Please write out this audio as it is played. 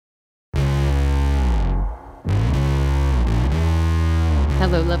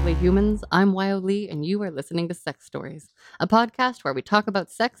Hello, lovely humans. I'm Wyo Lee, and you are listening to Sex Stories, a podcast where we talk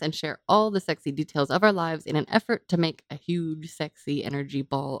about sex and share all the sexy details of our lives in an effort to make a huge, sexy energy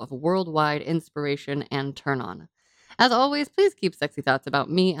ball of worldwide inspiration and turn on. As always, please keep sexy thoughts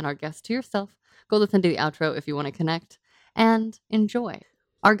about me and our guests to yourself. Go listen to the outro if you want to connect, and enjoy.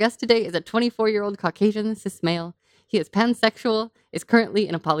 Our guest today is a 24-year-old Caucasian cis male. He is pansexual, is currently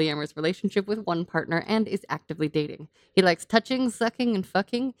in a polyamorous relationship with one partner, and is actively dating. He likes touching, sucking, and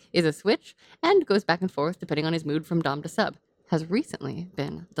fucking, is a switch, and goes back and forth depending on his mood from dom to sub. Has recently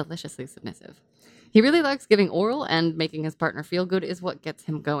been deliciously submissive. He really likes giving oral, and making his partner feel good is what gets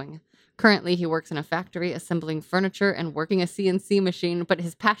him going. Currently, he works in a factory assembling furniture and working a CNC machine, but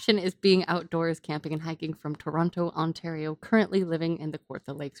his passion is being outdoors, camping, and hiking from Toronto, Ontario, currently living in the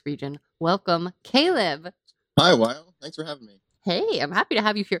Kawartha Lakes region. Welcome, Caleb. Hi, Wyle. Thanks for having me. Hey, I'm happy to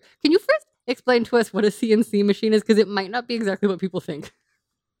have you here. Can you first explain to us what a CNC machine is? Because it might not be exactly what people think.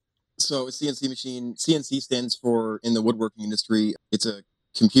 So, a CNC machine, CNC stands for, in the woodworking industry, it's a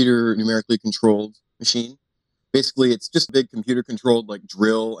computer numerically controlled machine. Basically, it's just a big computer controlled like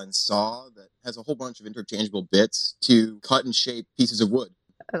drill and saw that has a whole bunch of interchangeable bits to cut and shape pieces of wood.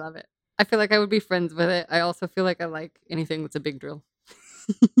 I love it. I feel like I would be friends with it. I also feel like I like anything that's a big drill.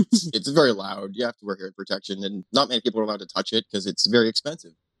 It's very loud. You have to wear hearing protection, and not many people are allowed to touch it because it's very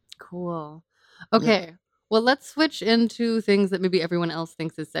expensive. Cool. Okay. Well, let's switch into things that maybe everyone else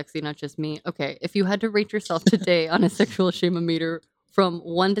thinks is sexy, not just me. Okay. If you had to rate yourself today on a sexual shame-o-meter from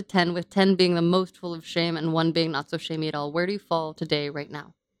 1 to 10, with 10 being the most full of shame and 1 being not so shamey at all, where do you fall today right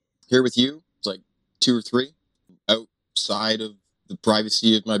now? Here with you, it's like 2 or 3. Outside of the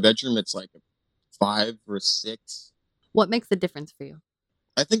privacy of my bedroom, it's like a 5 or a 6. What makes the difference for you?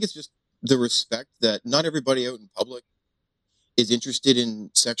 I think it's just the respect that not everybody out in public is interested in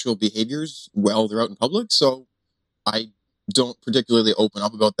sexual behaviors while they're out in public. So I don't particularly open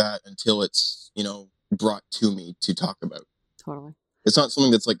up about that until it's, brought to me to talk about. Totally. It's not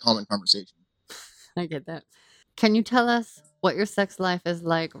something that's like common conversation. I get that. Can you tell us what your sex life is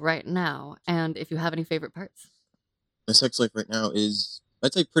like right now and if you have any favorite parts? My sex life right now is,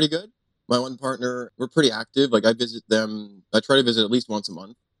 I'd say, pretty good. My one partner, we're pretty active. Like I visit them, I try to visit at least once a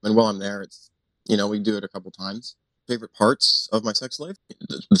month. And while I'm there, it's, we do it a couple times. Favorite parts of my sex life?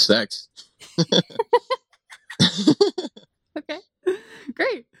 The sex. Okay.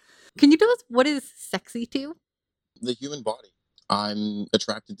 Great. Can you tell us what is sexy to you? The human body. I'm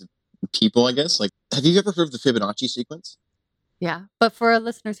attracted to people, I guess. Like, have you ever heard of the Fibonacci sequence? Yeah. But for our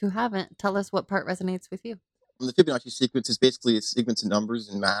listeners who haven't, tell us what part resonates with you. The Fibonacci sequence is basically a sequence of numbers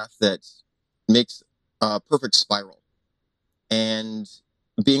in math that makes a perfect spiral. And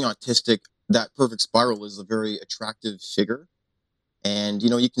being autistic, that perfect spiral is a very attractive figure. And,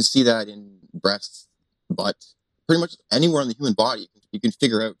 you can see that in breasts, butt, pretty much anywhere on the human body. You can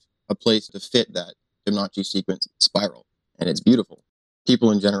figure out a place to fit that Fibonacci sequence spiral. And it's beautiful.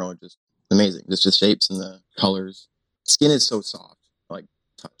 People in general are just amazing. Just the shapes and the colors. Skin is so soft, like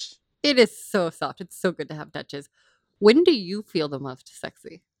touch. It is so soft. It's so good to have touches. When do you feel the most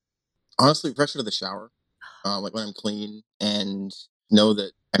sexy? Honestly, fresh out of the shower, like when I'm clean and know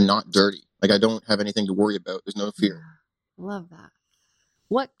that I'm not dirty. Like I don't have anything to worry about. There's no fear. Yeah, love that.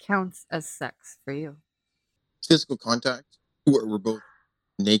 What counts as sex for you? Physical contact, where we're both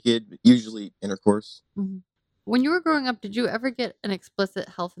naked, usually intercourse. Mm-hmm. When you were growing up, did you ever get an explicit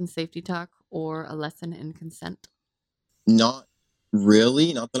health and safety talk or a lesson in consent? Not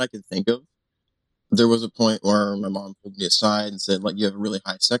really, not that I can think of. There was a point where my mom pulled me aside and said, like, you have a really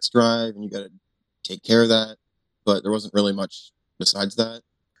high sex drive and you got to take care of that. But there wasn't really much besides that.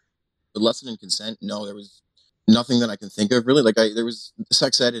 The lesson in consent, no, there was nothing that I can think of really. Like there was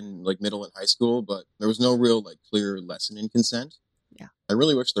sex ed in like middle and high school, but there was no real like clear lesson in consent. Yeah. I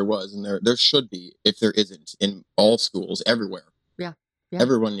really wish there was, and there should be if there isn't in all schools everywhere. Yeah.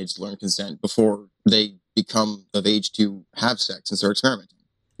 Everyone needs to learn consent before they become of age to have sex and start experimenting.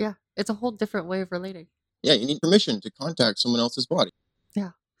 Yeah. It's a whole different way of relating. Yeah, you need permission to contact someone else's body.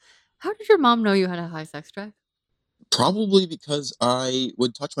 Yeah. How did your mom know you had a high sex drive? Probably because I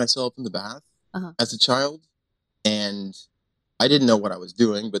would touch myself in the bath as a child, and I didn't know what I was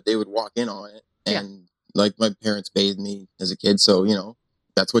doing, but they would walk in on it. And like my parents bathed me as a kid. So,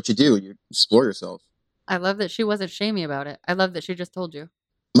 that's what you do. You explore yourself. I love that she wasn't shamey about it. I love that she just told you.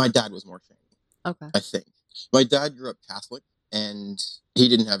 My dad was more shamey. Okay. I think. My dad grew up Catholic and he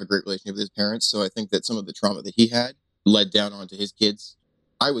didn't have a great relationship with his parents. So I think that some of the trauma that he had led down onto his kids.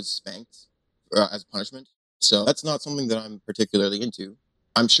 I was spanked as punishment. So that's not something that I'm particularly into.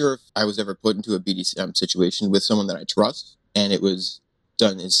 I'm sure if I was ever put into a BDSM situation with someone that I trust and it was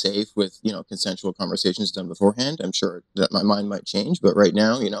done is safe with, consensual conversations done beforehand. I'm sure that my mind might change, but right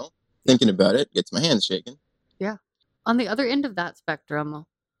now, thinking about it gets my hands shaking. Yeah. On the other end of that spectrum,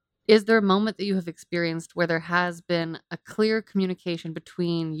 is there a moment that you have experienced where there has been a clear communication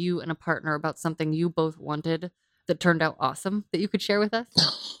between you and a partner about something you both wanted that turned out awesome that you could share with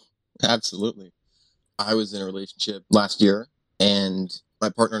us? Absolutely. I was in a relationship last year, and my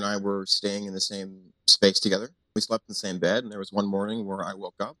partner and I were staying in the same space together. We slept in the same bed, and there was one morning where I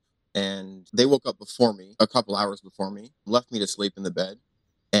woke up, and they woke up before me, a couple hours before me, left me to sleep in the bed.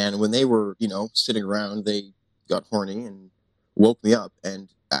 And when they were, sitting around, they got horny and woke me up and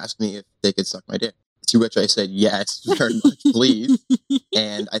asked me if they could suck my dick. To which I said, yes, very much, please.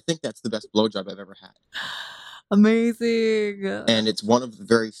 And I think that's the best blowjob I've ever had. Amazing. And it's one of the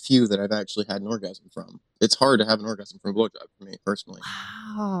very few that I've actually had an orgasm from. It's hard to have an orgasm from a blowjob for me personally.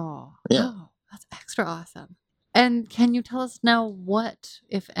 Wow. Yeah. Oh, that's extra awesome. And can you tell us now what,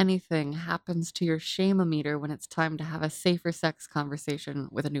 if anything, happens to your shame-o-meter when it's time to have a safer sex conversation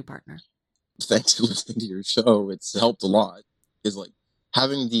with a new partner? Thanks for listening to your show. It's helped a lot. Is like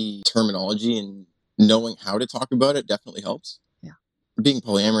having the terminology and knowing how to talk about it definitely helps. Yeah. Being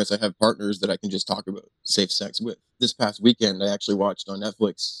polyamorous, I have partners that I can just talk about safe sex with. This past weekend, I actually watched on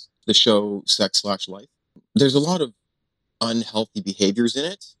Netflix the show Sex/Life. There's a lot of unhealthy behaviors in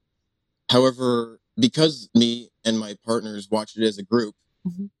it. However, because me and my partners watched it as a group,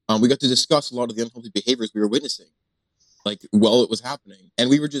 we got to discuss a lot of the unhealthy behaviors we were witnessing, like while it was happening.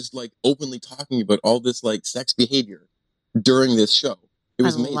 And we were just like openly talking about all this like sex behavior during this show. It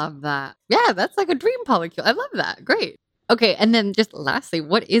was amazing. I love that. Yeah, that's like a dream molecule. I love that. Great. Okay, and then just lastly,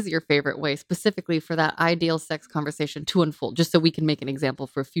 what is your favorite way specifically for that ideal sex conversation to unfold, just so we can make an example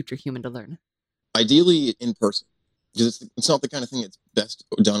for a future human to learn? Ideally in person, because it's not the kind of thing that's best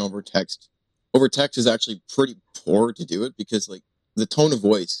done over text. Over text is actually pretty poor to do it because like the tone of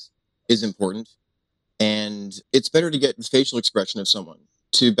voice is important, and it's better to get the facial expression of someone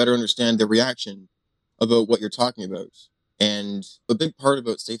to better understand their reaction about what you're talking about. And a big part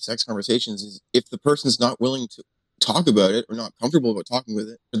about safe sex conversations is if the person's not willing to talk about it or not comfortable about talking with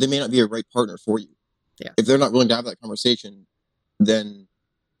it, they may not be a right partner for you. Yeah. If they're not willing to have that conversation, then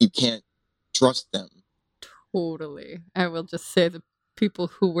you can't trust them. Totally. I will just say the people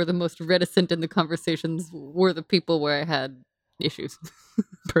who were the most reticent in the conversations were the people where I had issues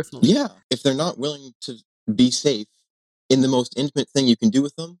personally. Yeah. If they're not willing to be safe in the most intimate thing you can do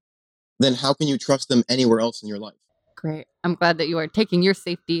with them, then how can you trust them anywhere else in your life? Great. I'm glad that you are taking your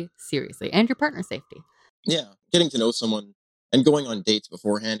safety seriously and your partner's safety. Yeah. Getting to know someone and going on dates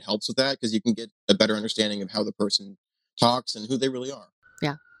beforehand helps with that because you can get a better understanding of how the person talks and who they really are.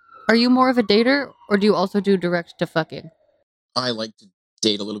 Yeah. Are you more of a dater or do you also do direct to fucking? I like to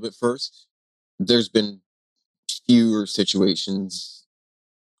date a little bit first. There's been fewer situations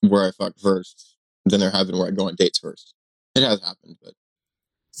where I fuck first than there have been where I go on dates first. It has happened, but.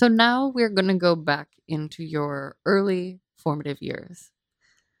 So now we're going to go back into your early formative years.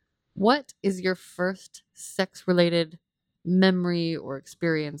 What is your first sex-related memory or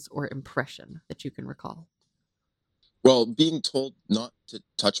experience or impression that you can recall? Well, being told not to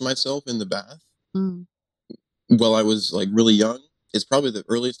touch myself in the bath Mm. while I was like really young is probably the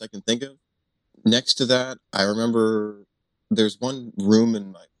earliest I can think of. Next to that, I remember there's one room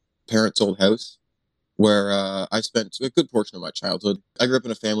in my parents' old house where I spent a good portion of my childhood. I grew up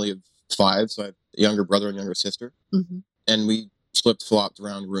in a family of 5, so I have a younger brother and younger sister. Mm-hmm. And we flip-flopped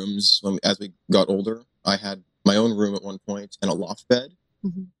around rooms as we got older. I had my own room at one point and a loft bed.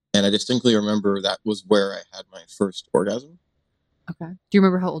 Mm-hmm. And I distinctly remember that was where I had my first orgasm. Okay. Do you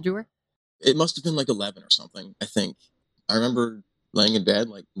remember how old you were? It must have been like 11 or something, I think. I remember laying in bed,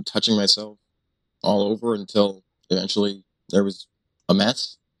 like touching myself all over until eventually there was a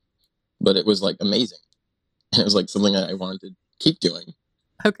mess. But it was like amazing. It was like something I wanted to keep doing.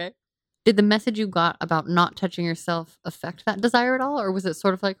 Okay. Did the message you got about not touching yourself affect that desire at all? Or was it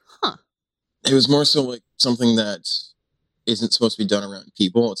sort of like, huh? It was more so like something that isn't supposed to be done around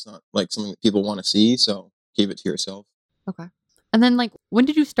people. It's not like something that people want to see. So keep it to yourself. Okay. And then, like, when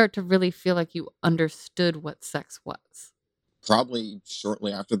did you start to really feel like you understood what sex was? Probably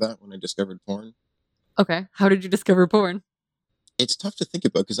shortly after that when I discovered porn. Okay. How did you discover porn? It's tough to think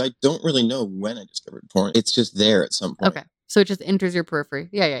about because I don't really know when I discovered porn. It's just there at some point. Okay. So it just enters your periphery.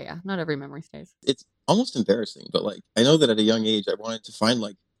 Yeah. Not every memory stays. It's almost embarrassing, but like I know that at a young age I wanted to find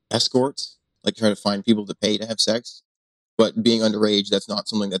like escorts, like try to find people to pay to have sex. But being underage, that's not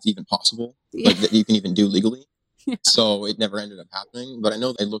something that's even possible, like that you can even do legally. Yeah. So it never ended up happening. But I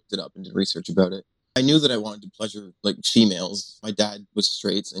know I looked it up and did research about it. I knew that I wanted to pleasure like females. My dad was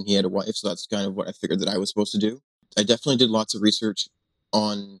straight and he had a wife, so that's kind of what I figured that I was supposed to do. I definitely did lots of research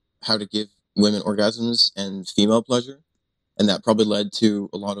on how to give women orgasms and female pleasure, and that probably led to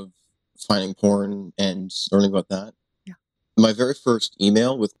a lot of finding porn and learning about that. Yeah. My very first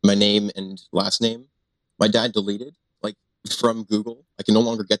email with my name and last name, my dad deleted, like, from Google. I can no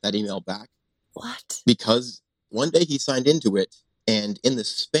longer get that email back What? because one day he signed into it, and in the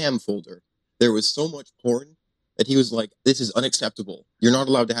spam folder, there was so much porn that he was like, "This is unacceptable. You're not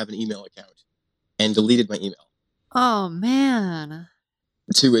allowed to have an email account," and deleted my email. Oh, man.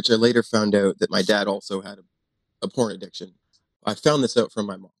 To which I later found out that my dad also had a porn addiction. I found this out from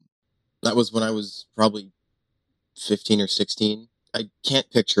my mom. That was when I was probably 15 or 16. I can't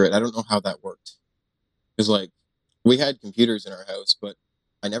picture it. I don't know how that worked. Because, like, we had computers in our house, but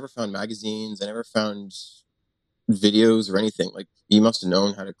I never found magazines. I never found videos or anything. Like, he must have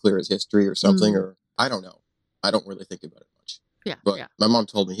known how to clear his history or something, or I don't know. I don't really think about it much. Yeah. But Yeah. my mom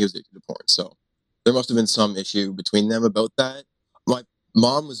told me he was addicted to porn. So there must have been some issue between them about that. My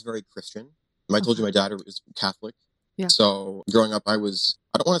mom was very Christian. I told you my dad was Catholic. Yeah. So growing up, I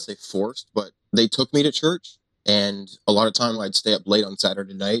don't want to say forced, but they took me to church. And a lot of time I'd stay up late on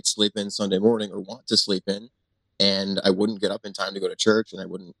Saturday night, sleep in Sunday morning, or want to sleep in. And I wouldn't get up in time to go to church, and I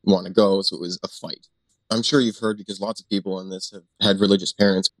wouldn't want to go. So it was a fight. I'm sure you've heard, because lots of people in this have had religious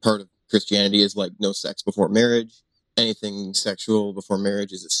parents. Part of Christianity is like no sex before marriage. Anything sexual before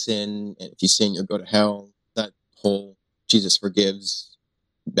marriage is a sin. And if you sin, you'll go to hell. That whole Jesus forgives,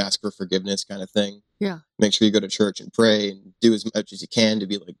 ask for forgiveness kind of thing. Yeah. Make sure you go to church and pray and do as much as you can to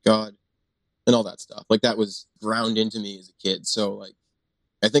be like God and all that stuff. Like, that was ground into me as a kid. So, like,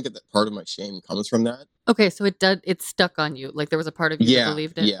 I think that part of my shame comes from that. Okay, so it stuck on you. Like, there was a part of you that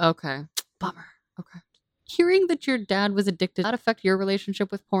believed it? Yeah. Okay. Bummer. Okay. Hearing that your dad was addicted, did that affect your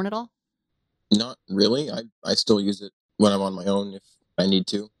relationship with porn at all? Not really. I still use it when I'm on my own if I need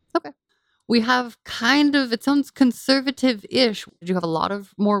to. Okay. We have it sounds conservative-ish. Did you have a lot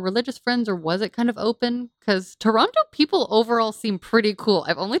of more religious friends, or was it kind of open? Because Toronto people overall seem pretty cool.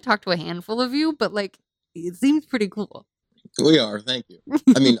 I've only talked to a handful of you, but, like, it seems pretty cool. We are, thank you.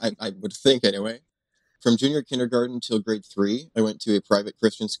 I mean, I would think anyway. From junior kindergarten till grade 3, I went to a private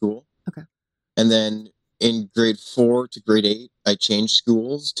Christian school. Okay. And then in grade 4 to grade 8, I changed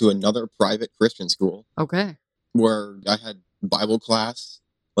schools to another private Christian school. Okay. Where I had Bible class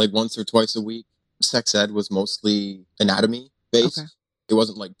like once or twice a week. Sex ed was mostly anatomy based. Okay. It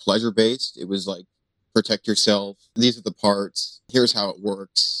wasn't like pleasure based. It was like, protect yourself. These are the parts. Here's how it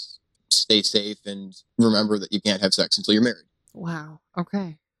works. Stay safe and remember that you can't have sex until you're married. Wow.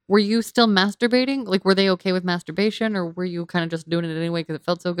 Okay. Were you still masturbating? Like, were they okay with masturbation, or were you kind of just doing it anyway because it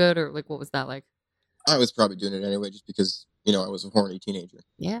felt so good, or like, what was that like? I was probably doing it anyway just because, I was a horny teenager.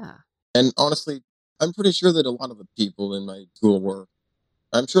 Yeah. And honestly, I'm pretty sure that a lot of the people in my school were.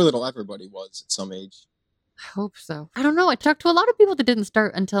 I'm sure that everybody was at some age. I hope so. I don't know. I talked to a lot of people that didn't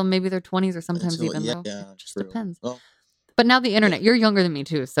start until maybe their 20s or sometimes Until, even though. yeah, It just true. depends. Well, But now the internet, you're younger than me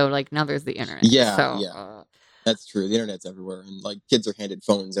too, so, like, now there's the internet. yeah, So, yeah. That's true. The internet's everywhere, and like, kids are handed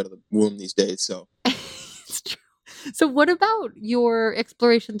phones out of the womb these days. So it's true. So what about your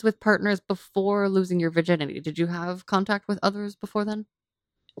explorations with partners before losing your virginity? Did you have contact with others before then?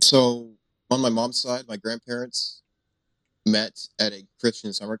 So on my mom's side, my grandparents met at a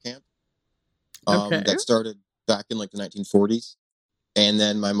Christian summer camp. Okay. That started back in like the 1940s, and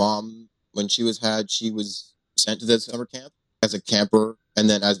then my mom, when she was sent to the summer camp as a camper, and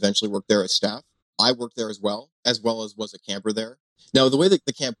then I eventually worked there as staff. I worked there as well as was a camper there. Now, the way that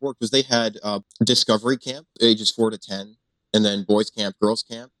the camp worked was they had Discovery Camp, ages 4 to 10, and then Boys Camp, Girls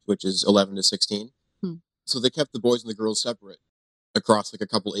Camp, which is 11 to 16. So they kept the boys and the girls separate across like a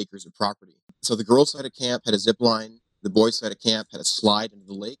couple acres of property. So the girls' side of camp had a zip line. The boys' side of camp had a slide into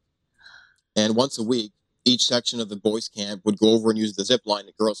the lake. And once a week, each section of the boys' camp would go over and use the zip line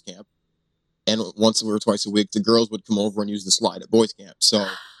at girls' camp. And once or twice a week, the girls would come over and use the slide at boys' camp. So,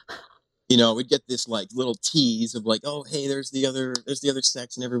 we'd get this like little tease of like, oh, hey, there's the other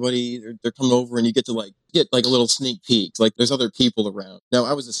sex, and everybody they're coming over, and you get to like get like a little sneak peek. Like, there's other people around. Now,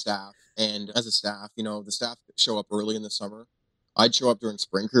 I was a staff, and as a staff, the staff show up early in the summer. I'd show up during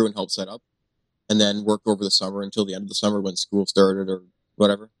spring crew and help set up, and then work over the summer until the end of the summer when school started or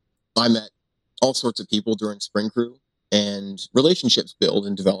whatever. I met all sorts of people during spring crew, and relationships build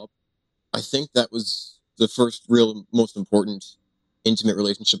and develop. I think that was the first real, most important intimate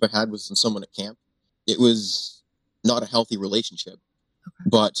relationship I had was with someone at camp. It was not a healthy relationship,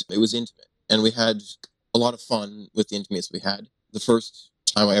 but it was intimate, and we had a lot of fun with the intimacy we had. The first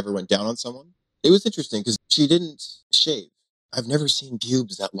time I ever went down on someone, it was interesting because she didn't shave. I've never seen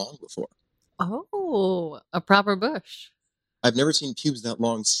pubes that long before. Oh, a proper bush. I've never seen pubes that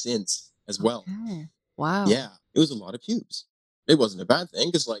long since as well. Okay. Wow. Yeah, it was a lot of pubes. it wasn't a bad thing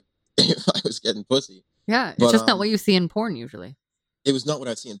because like I was getting pussy. Yeah, it's But just not what you see in porn usually. it was not what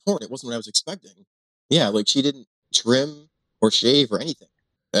I see in porn. It wasn't what I was expecting. Yeah, like she didn't trim or shave or anything,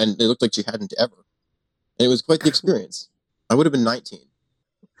 and it looked like she hadn't ever. And it was quite the experience. I would have been 19.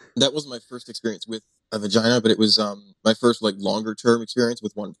 That wasn't my first experience with a vagina, but it was my first like longer term experience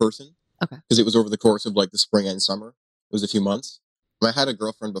with one person. Okay. Because it was over the course of like the spring and summer. It was a few months. I had a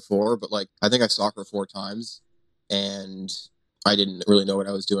girlfriend before, but like I think I saw her 4 times, and I didn't really know what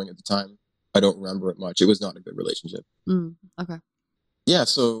I was doing at the time. I don't remember it much. It was not a good relationship. Okay. Yeah,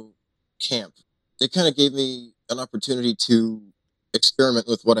 so camp. It kind of gave me an opportunity to experiment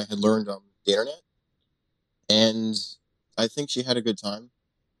with what I had learned on the internet, and I think she had a good time,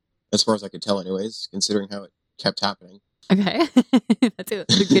 as far as I could tell, anyways, considering how it kept happening. Okay. That's a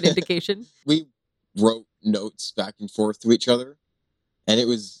good indication. We wrote notes back and forth to each other, and it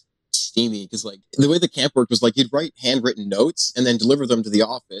was steamy because like the way the camp worked was like you'd write handwritten notes and then deliver them to the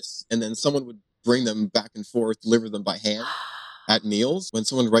office, and then someone would bring them back and forth, deliver them by hand at meals. When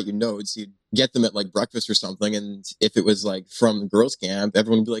someone would write you notes, you'd get them at like breakfast or something, and if it was like from girls camp,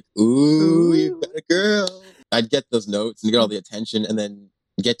 everyone would be like, ooh, you got a girl. I'd get those notes and get all the attention and then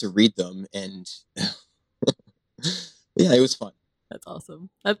get to read them, and yeah, it was fun. That's awesome.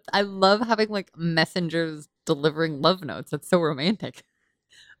 I love having like messengers delivering love notes. That's so romantic.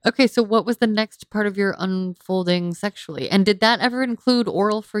 Okay, so what was the next part of your unfolding sexually? And did that ever include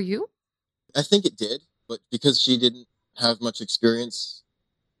oral for you? I think it did, but because she didn't have much experience,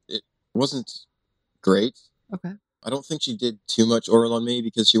 it wasn't great. Okay. I don't think she did too much oral on me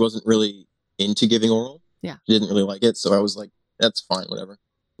because she wasn't really into giving oral. Yeah. She didn't really like it, so I was like, that's fine, whatever.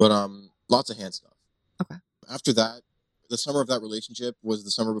 But lots of hand stuff. Okay. After that, the summer of that relationship was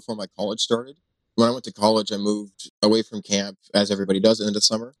the summer before my college started. When I went to college, I moved away from camp, as everybody does, in the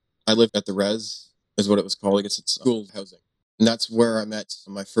summer. I lived at the res, is what it was called. I guess it's school housing. And that's where I met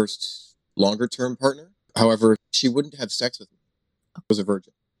my first longer term partner. However, she wouldn't have sex with me. I was a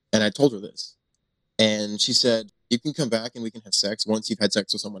virgin. And I told her this. And she said, you can come back and we can have sex once you've had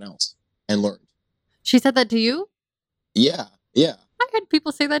sex with someone else and learned. She said that to you? Yeah. I had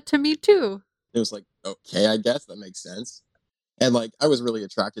people say that to me too. It was like, okay, I guess that makes sense. And like, I was really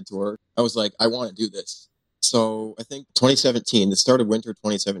attracted to her. I was like, I want to do this. So I think 2017, the start of winter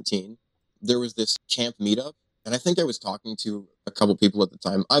 2017, there was this camp meetup. And I think I was talking to a couple people at the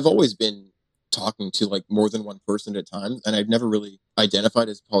time. I've always been talking to like more than one person at a time. And I'd never really identified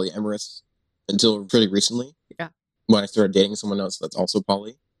as polyamorous until pretty recently. Yeah. When I started dating someone else that's also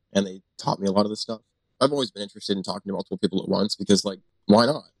poly, and they taught me a lot of this stuff. I've always been interested in talking to multiple people at once because like, why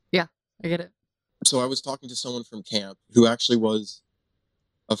not? Yeah, I get it. So I was talking to someone from camp who actually was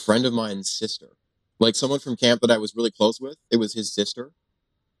a friend of mine's sister. Like someone from camp that I was really close with, it was his sister.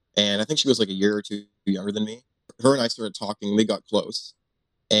 And I think she was like a year or two younger than me. Her and I started talking, we got close.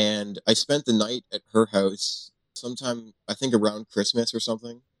 And I spent the night at her house sometime, I think around Christmas or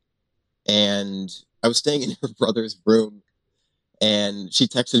something. And I was staying in her brother's room, and she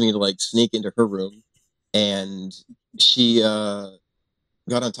texted me to like sneak into her room, and she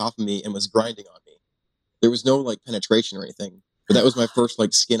got on top of me and was grinding on me. There was no like penetration or anything, but that was my first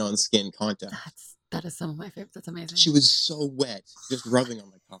like skin on skin contact. That is some of my favorites. That's amazing. She was so wet, just rubbing on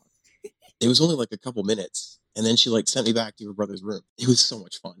my cock. It was only like a couple minutes, and then she like sent me back to her brother's room. It was so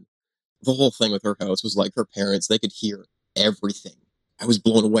much fun. The whole thing with her house was like her parents, they could hear everything. I was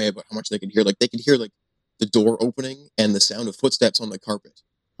blown away about how much they could hear. Like they could hear like the door opening and the sound of footsteps on the carpet.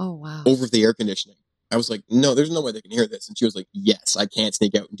 Oh, wow. Over the air conditioning. I was like, no, there's no way they can hear this. And she was like, yes, I can't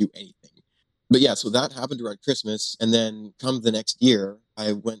sneak out and do anything. But yeah, so that happened around Christmas. And then come the next year,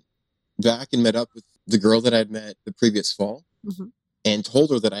 I went back and met up with the girl that I'd met the previous fall, and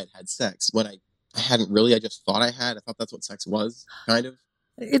told her that I had had sex when I hadn't really. I just thought I had. I thought that's what sex was, kind of.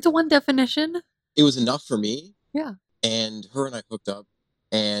 It's one definition. It was enough for me. Yeah. And her and I hooked up,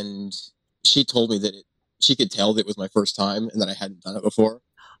 and she told me that she could tell that it was my first time and that I hadn't done it before.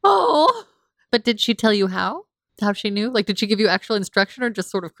 Oh, but did she tell you how? How she knew? Like, did she give you actual instruction or just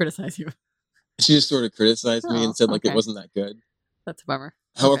sort of criticize you? She just sort of criticized me and said like it wasn't that good. That's a bummer.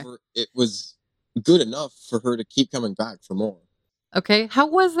 However, it was good enough for her to keep coming back for more. Okay, how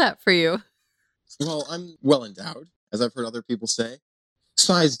was that for you? Well, I'm well endowed, as I've heard other people say.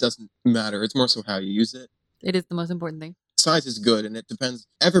 Size doesn't matter. It's more so how you use it. It is the most important thing. Size is good, and it depends.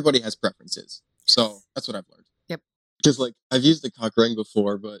 Everybody has preferences. So that's what I've learned. Yep. Because like I've used the cock ring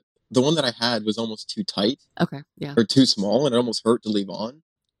before, but the one that I had was almost too tight. Okay, yeah. Or too small, and it almost hurt to leave on.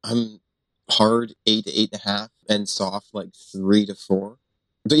 I'm hard 8 to 8.5 and soft like 3 to 4.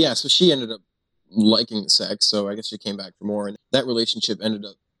 But yeah, so she ended up liking the sex, so I guess she came back for more, and that relationship ended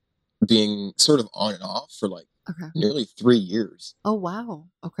up being sort of on and off for like Okay. nearly 3 years. Oh, wow.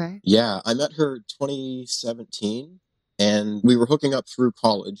 Okay. Yeah, I met her 2017, and we were hooking up through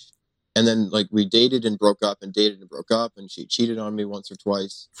college. And then, like, we dated and broke up and dated and broke up, and she cheated on me once or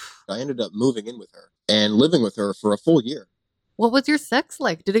twice. I ended up moving in with her and living with her for a full year. What was your sex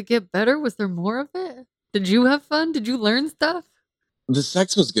like? Did it get better? Was there more of it? Did you have fun? Did you learn stuff? The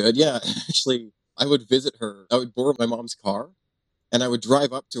sex was good, yeah. Actually, I would visit her. I would borrow my mom's car, and I would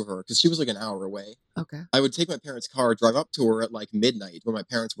drive up to her because she was like an hour away. Okay. I would take my parents' car, drive up to her at like midnight when my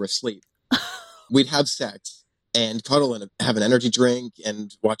parents were asleep. We'd have sex and cuddle and have an energy drink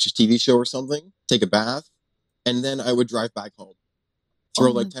and watch a TV show or something, take a bath, and then I would drive back home, throw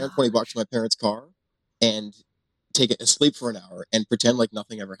Oh my like 10 or 20 bucks gosh. in my parents' car, and take it asleep for an hour and pretend like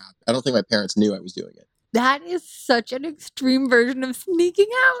nothing ever happened. I don't think my parents knew I was doing it. That is such an extreme version of sneaking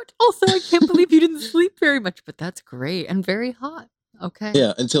out. Also, I can't believe you didn't sleep very much, but that's great and very hot. Okay.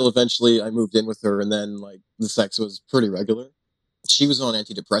 Yeah, until eventually I moved in with her, and then like the sex was pretty regular. She was on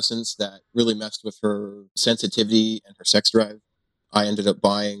antidepressants that really messed with her sensitivity and her sex drive. I ended up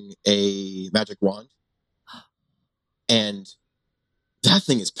buying a magic wand, and that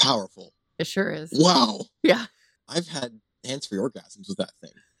thing is powerful. It sure is. Wow. Yeah. I've had hands-free orgasms with that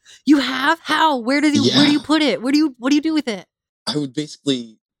thing. You have? How? Where do you Yeah. put it? What do you do with it? I would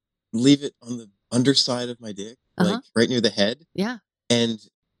basically leave it on the underside of my dick, Uh-huh. like right near the head, Yeah. and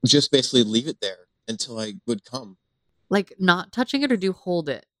just basically leave it there until I would come. Like not touching it, or do you hold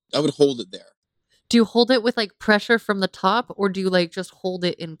it? I would hold it there. Do you hold it with like pressure from the top, or do you like just hold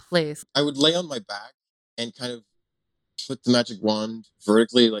it in place? I would lay on my back and kind of put the magic wand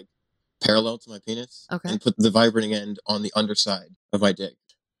vertically, like parallel to my penis, Okay. and put the vibrating end on the underside of my dick.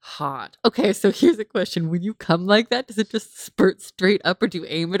 Hot. Okay, so here's a question. When you come like that, does it just spurt straight up, or do you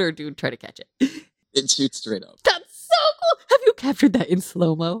aim it, or do you try to catch it? It shoots straight up. That's so cool. Have you captured that in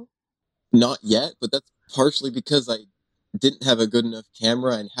slow-mo? Not yet, but that's partially because I didn't have a good enough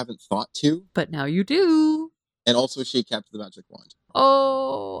camera and haven't thought to. But now you do. And also, she kept the magic wand.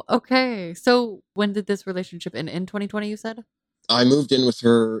 Oh, okay. So when did this relationship end? In 2020, you said? I moved in with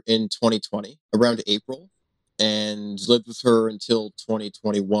her in 2020, around April, and lived with her until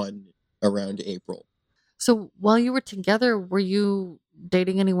 2021, around April. So while you were together, were you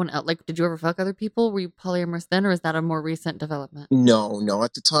dating anyone else? Like, did you ever fuck other people? Were you polyamorous then, or is that a more recent development? No.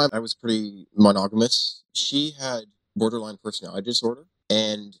 At the time, I was pretty monogamous. She had borderline personality disorder,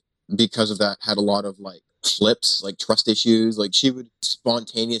 and because of that, had a lot of like flips, like trust issues. Like she would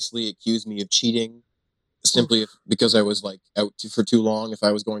spontaneously accuse me of cheating simply because I was like for too long. If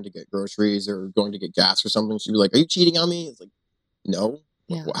I was going to get groceries or going to get gas or something, she'd be like, "Are you cheating on me?" It's like, no.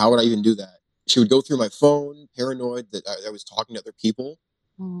 Yeah. How would I even do that? She would go through my phone, paranoid that I was talking to other people.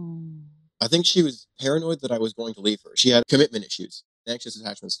 Mm, I think she was paranoid that I was going to leave her. She had commitment issues, anxious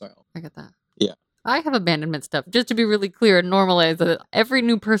attachment style. I get that. Yeah. I have abandonment stuff. Just to be really clear and normalize that every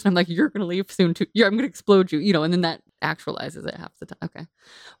new person, I'm like, you're going to leave soon too. Yeah, I'm going to explode you, and then that actualizes it half the time. Okay.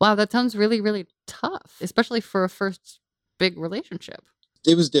 Wow, that sounds really, really tough, especially for a first big relationship.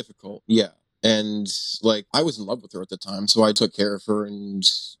 It was difficult, yeah. And like I was in love with her at the time, so I took care of her and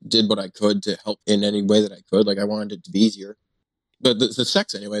did what I could to help in any way that I could. Like I wanted it to be easier. But the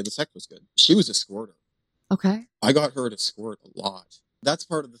sex anyway, the sex was good. She was a squirter. Okay. I got her to squirt a lot. That's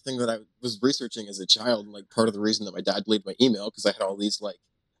part of the thing that I was researching as a child, and like part of the reason that my dad deleted my email, because I had all these like,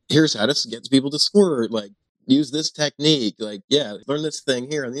 here's how to get people to squirt, like use this technique, like yeah, learn this thing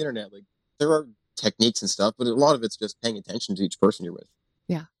here on the internet. Like there are techniques and stuff, but a lot of it's just paying attention to each person you're with.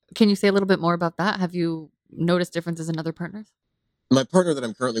 Yeah. Can you say a little bit more about that? Have you noticed differences in other partners? My partner that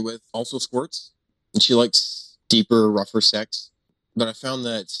I'm currently with also squirts, and she likes deeper, rougher sex. But I found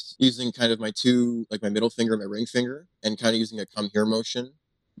that using kind of my my middle finger and my ring finger, and kind of using a come here motion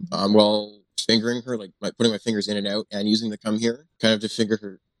while fingering her, like putting my fingers in and out and using the come here, kind of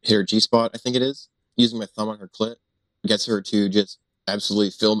to hit her G spot, I think it is, using my thumb on her clit, gets her to just absolutely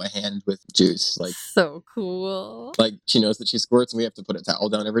fill my hand with juice. Like, so cool. Like she knows that she squirts, and we have to put a towel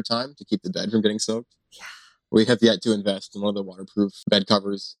down every time to keep the bed from getting soaked. Yeah. We have yet to invest in one of the waterproof bed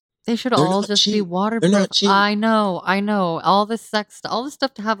covers. They should all just be waterproof. They're not cheap. I know. All this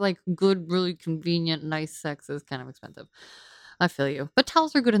stuff to have like good, really convenient, nice sex is kind of expensive. I feel you. But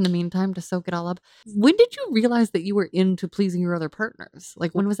towels are good in the meantime to soak it all up. When did you realize that you were into pleasing your other partners?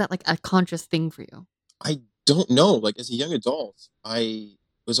 Like when was that like a conscious thing for you? I don't know. Like as a young adult, I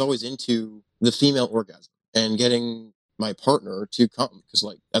was always into the female orgasm and getting my partner to come, because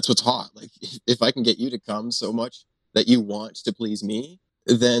like that's what's hot. Like if I can get you to come so much that you want to please me,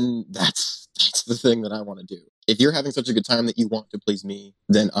 then that's the thing that I want to do. If you're having such a good time that you want to please me,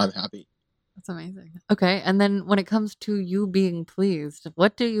 then I'm happy. That's amazing. Okay, and then when it comes to you being pleased,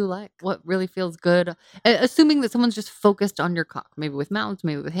 what do you like? What really feels good? Assuming that someone's just focused on your cock, maybe with mouths,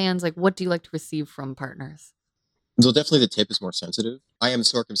 maybe with hands, like what do you like to receive from partners? So definitely the tip is more sensitive. I am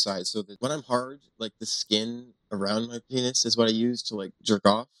circumcised, so that when I'm hard, like the skin around my penis is what I use to like jerk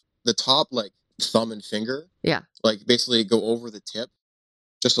off. The top, like thumb and finger, Yeah. like basically go over the tip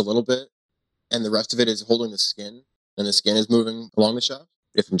just a little bit, and the rest of it is holding the skin, and the skin is moving along the shaft.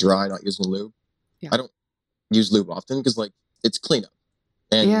 If I'm dry, not using lube. Yeah. I don't use lube often because like it's cleanup,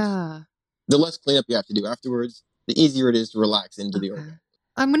 and Yeah. the less cleanup you have to do afterwards, the easier it is to relax into the Okay. orgasm.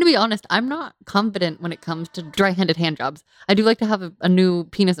 I'm gonna be honest, I'm not confident when it comes to dry-handed hand jobs. I do like to have a new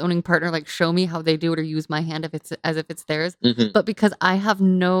penis-owning partner, like, show me how they do it or use my hand if it's as if it's theirs, Hmm. but because I have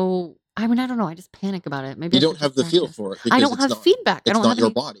no I mean, I don't know, I just panic about it. Maybe You I should don't have just the feel practice. for it I because don't have feedback. I it's don't have not your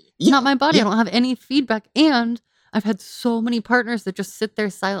any body. it's not Yeah, my body. I yeah. don't have any feedback, and I've had so many partners that just sit there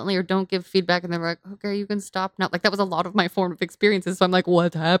silently or don't give feedback, and they're like, "Okay, you can stop now." Like, that was a lot of my formative experiences, so I'm like,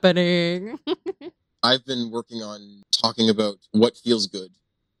 "What's happening?" I've been working on talking about what feels good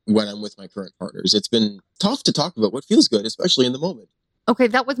when I'm with my current partners. It's been tough to talk about what feels good, especially in the moment. Okay,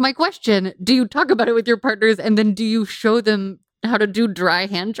 that was my question. Do you talk about it with your partners and then do you show them how to do dry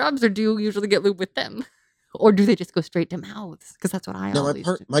hand jobs or do you usually get lube with them? Or do they just go straight to mouths? Because that's what I Now, always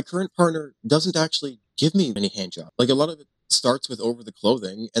do. my current partner doesn't actually give me any hand job. Like a lot of it starts with over the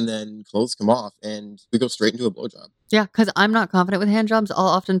clothing, and then clothes come off, and we go straight into a blowjob. Yeah, because I'm not confident with hand jobs. I'll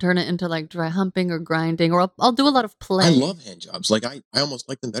often turn it into like dry humping or grinding, or I'll do a lot of I play. love hand jobs. Like I almost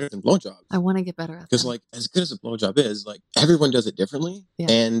like them better than I blowjobs want to get better at because them. like as good as a blowjob is, like everyone does it differently, Yeah.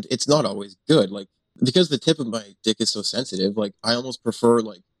 and it's not always good. Like because the tip of my dick is so sensitive, like I almost prefer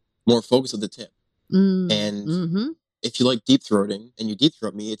like more focus of the tip. And Mm-hmm. if you like deep throating and you deep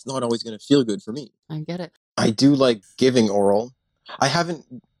throat me, it's not always going to feel good for me. I get it. I do like giving oral. I haven't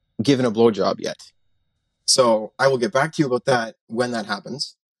given a blowjob yet. So I will get back to you about that when that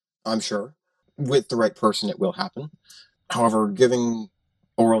happens. I'm sure. With the right person, it will happen. However, giving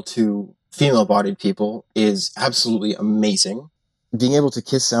oral to female bodied people is absolutely amazing. Being able to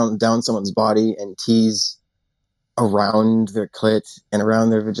kiss down someone's body and tease around their clit and around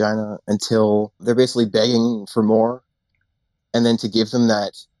their vagina until they're basically begging for more, and then to give them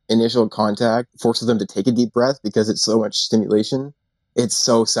that initial contact forces them to take a deep breath because it's so much stimulation. It's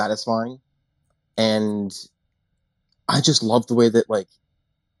so satisfying. And I just love the way that like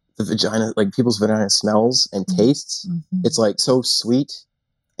the vagina, like people's vagina smells and tastes. Mm-hmm. It's like so sweet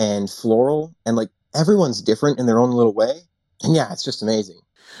and floral, and like everyone's different in their own little way. And yeah, it's just amazing.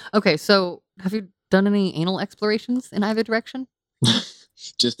 Okay, so have you done any anal explorations in either direction?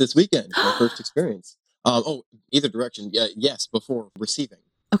 Just this weekend, my first experience. Oh, either direction. Yeah, yes, before receiving.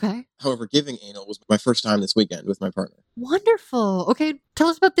 Okay. However, giving anal was my first time this weekend with my partner. Wonderful. Okay, tell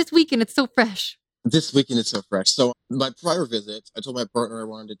us about this weekend. It's so fresh. This weekend is so fresh. So my prior visit, I told my partner I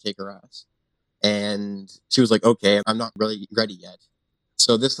wanted to take her ass, and she was like, "Okay, I'm not really ready yet."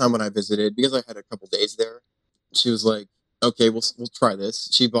 So this time when I visited, because I had a couple days there, she was like, "Okay, we'll try this."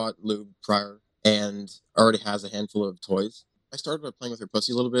 She bought lube prior and already has a handful of toys. I started by playing with her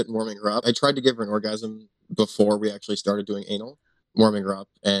pussy a little bit and warming her up. I tried to give her an orgasm before we actually started doing anal, warming her up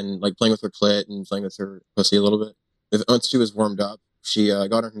and like playing with her clit and playing with her pussy a little bit. Once she was warmed up, she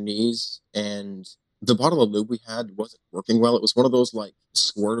got on her knees, and the bottle of lube we had wasn't working well. It was one of those like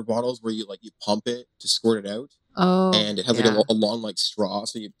squirter bottles where you pump it to squirt it out, Oh, and it has like yeah. a long like straw,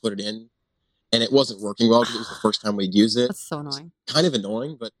 so you put it in, and it wasn't working well because it was the first time we'd use it. That's so annoying. Kind of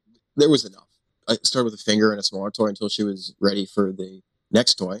annoying, but there was enough. I started with a finger and a smaller toy until she was ready for the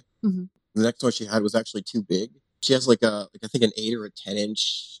next toy. Mhm. The next toy she had was actually too big. She has like I think an 8 or a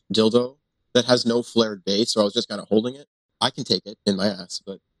 10-inch dildo that has no flared base, so I was just kind of holding it. I can take it in my ass,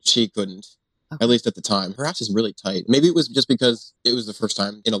 but she couldn't. Okay. At least at the time, her ass is really tight. Maybe it was just because it was the first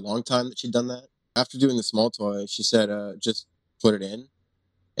time in a long time that she'd done that. After doing the small toy, she said, "Just put it in."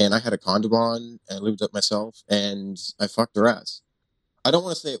 And I had a condom on and I lubed up myself and I fucked her ass. I don't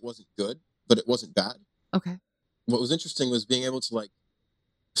want to say it wasn't good, but it wasn't bad. Okay. What was interesting was being able to like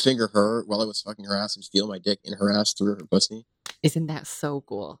finger her while I was fucking her ass and feel my dick in her ass through her pussy. Isn't that so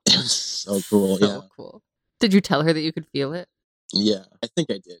cool? It was so cool. So Yeah. cool. Did you tell her that you could feel it? Yeah. I think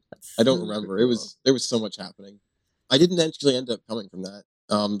I did. That's I don't super remember. cool. There was so much happening. I didn't actually end up coming from that.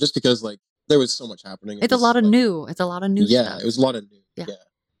 Just because like there was so much happening. It's a lot of new. It's a lot of new Yeah, stuff. it was a lot of new. Yeah. Yeah.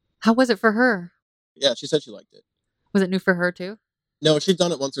 How was it for her? Yeah, she said she liked it. Was it new for her too? No, she'd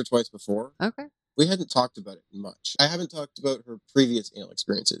done it once or twice before. Okay. We hadn't talked about it much. I haven't talked about her previous anal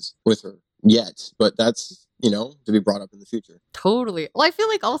experiences with her yet, but that's, to be brought up in the future. Totally. Well, I feel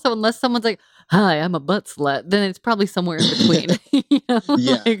like also unless someone's like, "Hi, I'm a butt slut," then it's probably somewhere in between.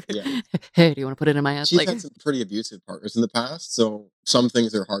 Yeah, Like, yeah. "Hey, do you wanna put it in my ass?" She's Like, had some pretty abusive partners in the past, so some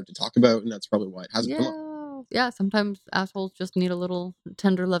things are hard to talk about, and that's probably why it hasn't come up. yeah. Yeah, sometimes assholes just need a little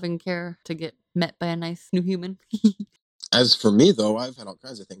tender loving care to get met by a nice new human. As for me, though, I've had all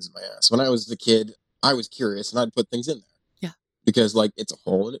kinds of things in my ass. When I was a kid, I was curious, and I'd put things in there Yeah, because, like, it's a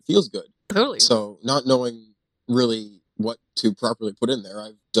hole and it feels good. totally. So, not knowing really what to properly put in there,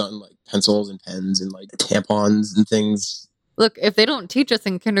 I've done like pencils and pens and like tampons and things. Look, if they don't teach us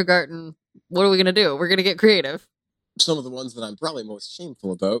in kindergarten, what are we gonna do? We're gonna get creative. Some of the ones that I'm probably most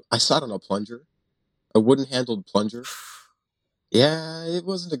shameful about, I sat on a plunger, a wooden handled plunger. Yeah, it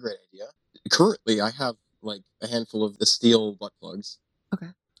wasn't a great idea. Currently, I have like a handful of the steel butt plugs Okay.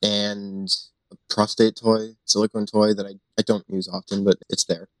 and a prostate toy, silicone toy that I don't use often, but it's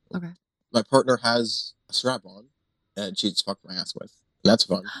there. Okay. My partner has a strap on that she's fucked my ass with. And that's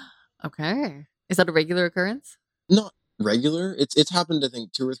fun. Okay. Is that a regular occurrence? Not regular. It's happened I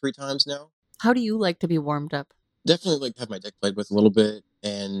think 2 or 3 times now. How do you like to be warmed up? Definitely like to have my dick played with a little bit,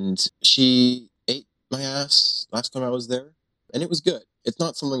 and she ate my ass last time I was there, and it was good. It's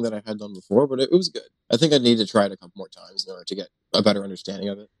not something that I had done before, but it was good. I think I need to try it a couple more times in order to get a better understanding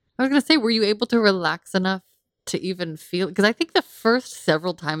of it. I was gonna say, were you able to relax enough to even feel? Because I think the first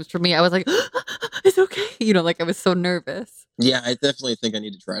several times for me, I was like, "It's okay," like I was so nervous. Yeah, I definitely think I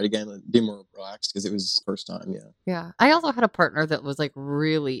need to try it again and be more relaxed because it was first time. Yeah. Yeah. I also had a partner that was like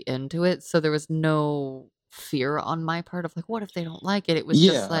really into it, so there was no fear on my part of like, what if they don't like it? It was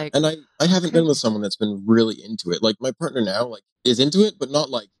just Yeah, like, and I haven't been with okay. someone that's been really into it. Like my partner now, like is into it, but not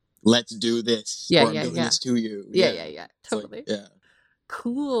like let's do this Yeah, or I'm yeah, doing yeah. this to you. Yeah, Yeah, yeah, yeah. it's like Totally. yeah.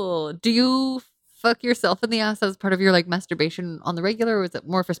 Cool. Do you fuck yourself in the ass as part of your like masturbation on the regular, or is it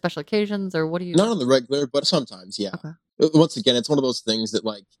more for special occasions, or what do Not you? on the regular, but sometimes, yeah. Okay, Once again, it's one of those things that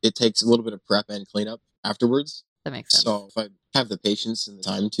like it takes a little bit of prep and cleanup afterwards. that makes sense. So if I have the patience and the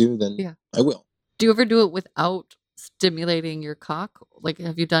time to, then Yeah. I will. Do you ever do it without stimulating your cock? Like,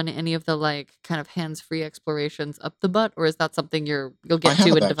 have you done any of the like kind of hands-free explorations up the butt, or is that something you'll I get to have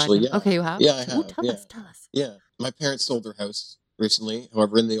in Divine actually, Name? yeah. Okay, you have. Yeah, I Ooh, have. tell Yeah. us, tell us. Yeah. My parents sold their house recently.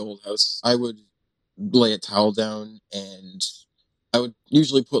 However, in the old house, I would lay a towel down and I would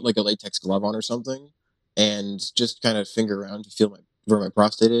usually put like a latex glove on or something and just kind of finger around to feel where my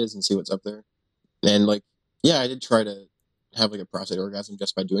prostate is and see what's up there. And like, yeah, I did try to have like a prostate orgasm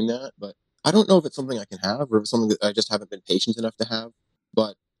just by doing that, but I don't know if it's something I can have or if it's something that I just haven't been patient enough to have.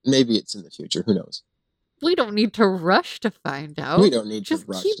 But maybe it's in the future. Who knows? We don't need to rush to find We out. don't need to Just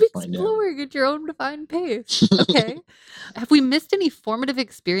rush keep to find out. exploring at your own defined pace. Okay. Have we missed any formative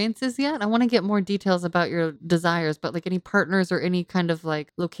experiences yet? I want to get more details about your desires, but like any partners or any kind of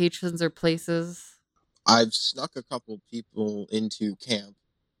like locations or places. I've snuck a couple people into camp.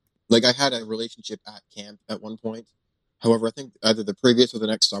 Like I had a relationship at camp at one point. However, I think either the previous or the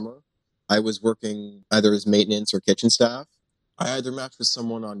next summer, I was working either as maintenance or kitchen staff. I either matched with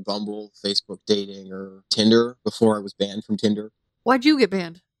someone on Bumble, Facebook dating, or Tinder before I was banned from Tinder. Why'd you get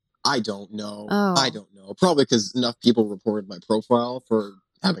banned? I don't know. I Oh. don't know. Probably because enough people reported my profile for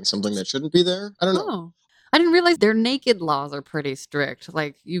having something that shouldn't be there. I don't know. Oh. I didn't realize their naked laws are pretty strict.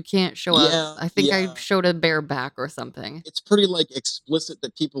 Like you can't show us. Yeah, I think I yeah. showed a bare back or something. It's pretty like explicit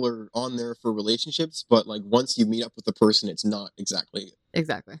that people are on there for relationships, but like once you meet up with the person, it's not exactly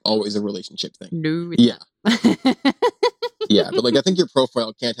Exactly. always a relationship thing. No, it's Yeah, not. yeah, but like I think your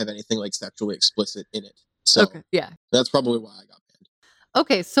profile can't have anything like sexually explicit in it. So Okay. Yeah. that's probably why I got banned.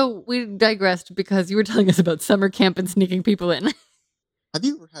 Okay, so we digressed because you were telling us about summer camp and sneaking people in. Have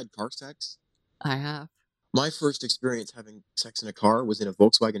you ever had car sex? I have. My first experience having sex in a car was in a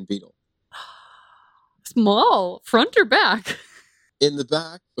Volkswagen Beetle. Small, front or back? In the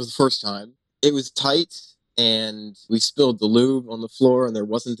back was the first time. It was tight and we spilled the lube on the floor and there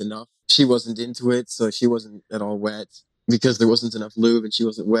wasn't enough. She wasn't into it, so she wasn't at all wet because there wasn't enough lube and she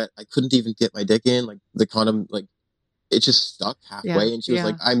wasn't wet. I couldn't even get my dick in. Like the condom, like it just stuck Yeah, halfway and she was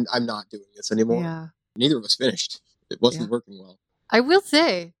like, yeah, I'm not doing this anymore. yeah, Neither of us finished. It yeah. wasn't working well. I will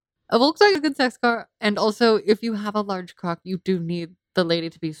say, a Volkswagen is a good sex car, and also if you have a large cock, you do need the lady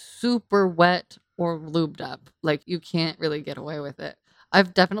to be super wet or lubed up. Like you can't really get away with it.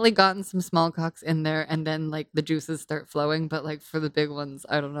 I've definitely gotten some small cocks in there, and then like the juices start flowing. But like for the big ones,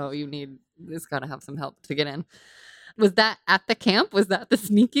 I don't know. It's got to have some help to get in. Was that at the camp? Was that the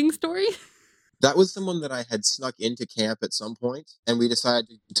sneaking story? That was someone that I had snuck into camp at some point, and we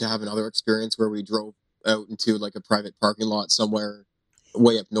decided to have another experience where we drove out into like a private parking lot somewhere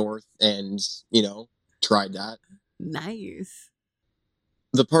way up north and, tried that. Nice.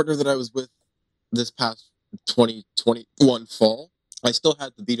 The partner that I was with this past 2021 fall, I still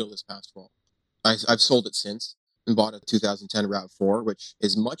had the Beetle this past fall. I've sold it since and bought a 2010 RAV4, which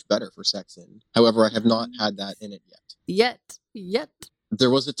is much better for sex in. However, I have not had that in it yet. Yet. There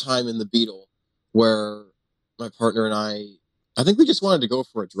was a time in the Beetle where my partner and I think we just wanted to go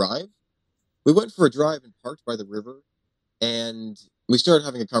for a drive. We went for a drive and parked by the river, and we started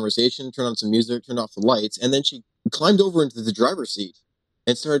having a conversation, turned on some music, turned off the lights, and then she climbed over into the driver's seat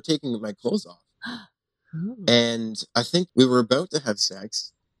and started taking my clothes off. Ooh. And I think we were about to have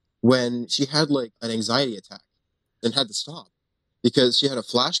sex when she had like an anxiety attack and had to stop because she had a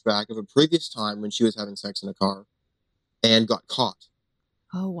flashback of a previous time when she was having sex in a car and got caught.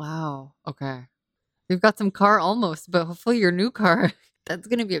 Oh, wow. Okay. We've got some car almost, but hopefully your new car, that's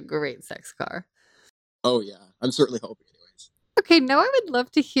going to be a great sex car. Oh, yeah. I'm certainly hoping, anyways. Okay, now I would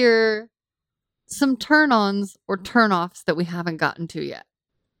love to hear some turn-ons or turn-offs that we haven't gotten to yet.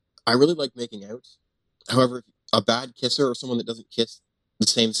 I really like making out. However, a bad kisser or someone that doesn't kiss the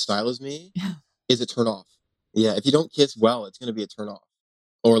same style as me is a turn off. Yeah, if you don't kiss well, it's going to be a turn off.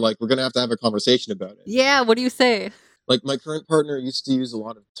 Or like we're going to have a conversation about it. Yeah, what do you say? Like my current partner used to use a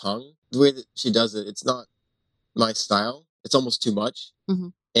lot of tongue. The way that she does it, it's not my style. It's almost too much. Mm-hmm.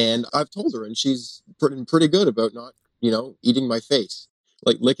 And I've told her, and she's pretty good about not, eating my face,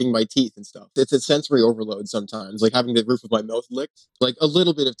 like licking my teeth and stuff. It's a sensory overload sometimes, like having the roof of my mouth licked. Like a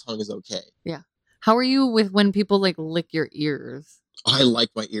little bit of tongue is okay. Yeah. How are you with when people like lick your ears? I like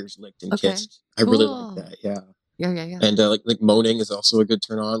my ears licked and Okay, kissed. I really like that. Yeah. Yeah. And like moaning is also a good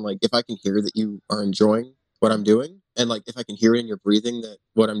turn on. Like if I can hear that you are enjoying what I'm doing, and like if I can hear it in your breathing that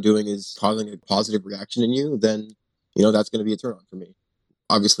what I'm doing is causing a positive reaction in you, then that's going to be a turn on for me.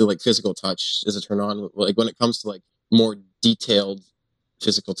 Obviously, like physical touch is a turn on. Like when it comes to like more detailed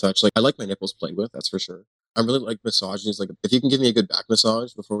physical touch, like I like my nipples played with. That's for sure. I really like massages. Like if you can give me a good back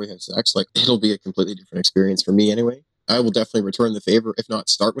massage before we have sex, like it'll be a completely different experience for me anyway. I will definitely return the favor, if not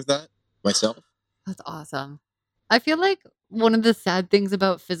start with that myself. That's awesome. I feel like one of the sad things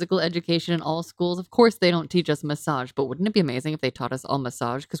about physical education in all schools, of course, they don't teach us massage, but wouldn't it be amazing if they taught us all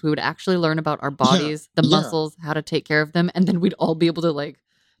massage? Because we would actually learn about our bodies, the muscles, how to take care of them, and then we'd all be able to like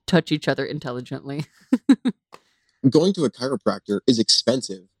touch each other intelligently. Going to a chiropractor is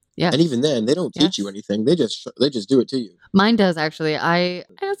expensive. Yes. And even then, they don't teach you anything. They just do it to you. Mine does, actually. I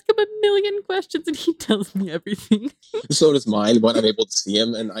ask him a million questions and he tells me everything. So does mine when I'm able to see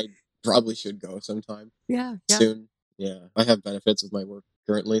him, and I probably should go sometime. Yeah. Soon. Yeah. I have benefits with my work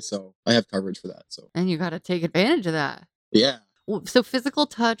currently, so I have coverage for that. So. And you got to take advantage of that. Yeah. So physical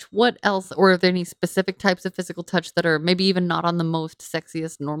touch, what else? Or are there any specific types of physical touch that are maybe even not on the most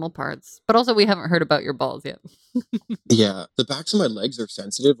sexiest normal parts? But also we haven't heard about your balls yet. Yeah. The backs of my legs are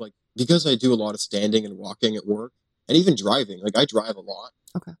sensitive, like because I do a lot of standing and walking at work and even driving. Like I drive a lot.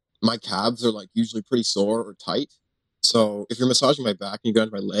 Okay. My calves are like usually pretty sore or tight. So if you're massaging my back and you go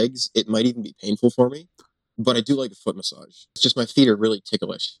into my legs, it might even be painful for me. But I do like a foot massage. It's just my feet are really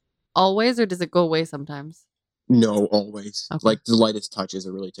ticklish. Always, or does it go away sometimes? No, always. Okay. Like the lightest touches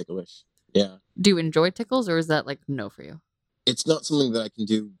are really ticklish. Yeah. Do you enjoy tickles, or is that like no for you? It's not something that I can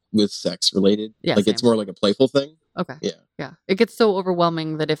do with sex related. Yeah, like it's more like a playful thing. Okay. Yeah. It gets so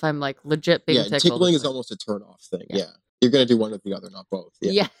overwhelming that if I'm like legit being tickled, tickling is almost a turn off thing. Yeah. You're gonna do one or the other, not both.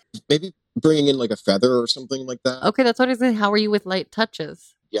 Yeah. Maybe bringing in like a feather or something like that. Okay, that's what I said. How are you with light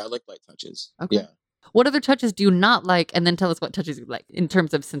touches? Yeah, I like light touches. Okay. Yeah. What other touches do you not like? And then tell us what touches you like in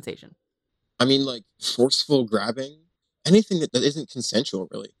terms of sensation. I mean, like forceful grabbing, anything that isn't consensual,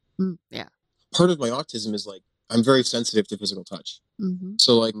 really. Yeah. Part of my autism is like I'm very sensitive to physical touch. Mm-hmm.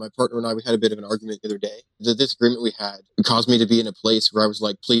 So like my partner and I, we had a bit of an argument the other day. The disagreement we had caused me to be in a place where I was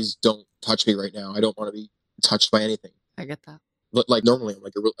like, please don't touch me right now. I don't want to be touched by anything. I get that. But like normally I'm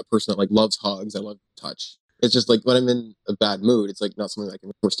like a person that like loves hugs. I love touch. It's just like when I'm in a bad mood, it's like not something that I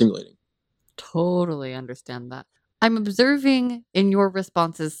can more stimulating. Totally understand that. I'm observing in your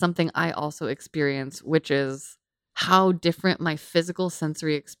responses something I also experience, which is how different my physical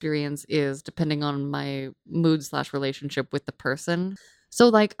sensory experience is depending on my mood/relationship with the person. So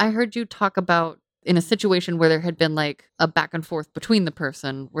like I heard you talk about in a situation where there had been like a back and forth between the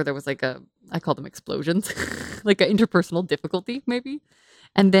person where there was like I call them explosions, like an interpersonal difficulty maybe.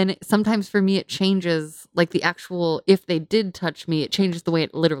 And then sometimes for me, it changes like the actual, if they did touch me, it changes the way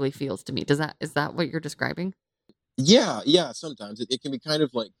it literally feels to me. Is that what you're describing? Yeah. Sometimes it can be kind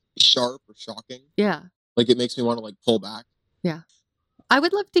of like sharp or shocking. Yeah. Like it makes me want to like pull back. Yeah. I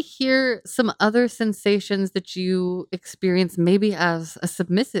would love to hear some other sensations that you experience maybe as a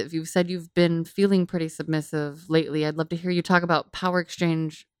submissive. You've said you've been feeling pretty submissive lately. I'd love to hear you talk about power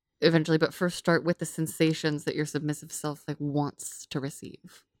exchange eventually, but first start with the sensations that your submissive self like wants to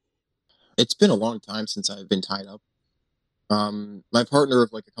receive. It's been a long time since I've been tied up. My partner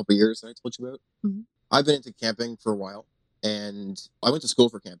of like a couple years that I told you about, Mhm. I've been into camping for a while, and I went to school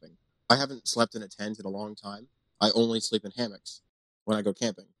for camping. I haven't slept in a tent in a long time. I only sleep in hammocks when I go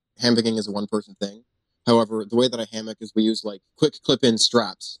camping. Hammocking is a one-person thing. However, the way that I hammock is we use like quick clip-in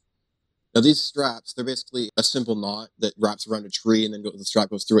straps. Now these straps, they're basically a simple knot that wraps around a tree and then the strap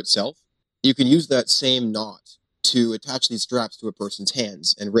goes through itself. You can use that same knot to attach these straps to a person's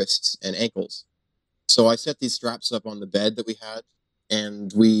hands and wrists and ankles. So I set these straps up on the bed that we had,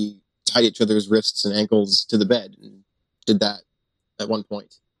 and we tied each other's wrists and ankles to the bed and did that at one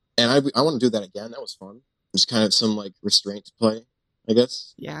point. And I want to do that again. That was fun. There's kind of some like restraint play, I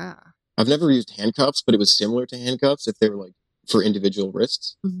guess. Yeah. I've never used handcuffs, but it was similar to handcuffs if they were like for individual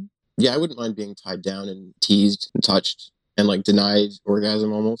wrists. Mhm. Yeah, I wouldn't mind being tied down and teased and touched and like denied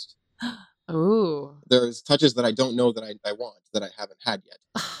orgasm almost. Oh. There's touches that I don't know that I want that I haven't had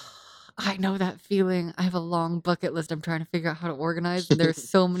yet. I know that feeling. I have a long bucket list I'm trying to figure out how to organize, and there's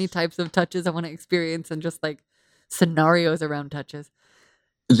so many types of touches I want to experience and just like scenarios around touches.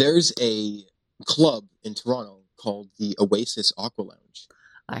 There's a club in Toronto called the Oasis Aqua Lounge.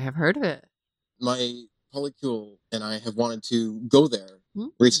 I have heard of it. My polycule and I have wanted to go there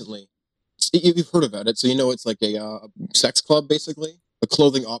Mm. recently. You've heard about it, so you know it's like a sex club, basically. A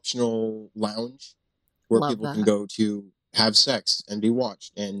clothing optional lounge where Love people can that. go to have sex and be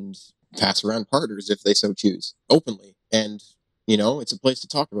watched and pass around partners if they so choose, openly. And, you know, it's a place to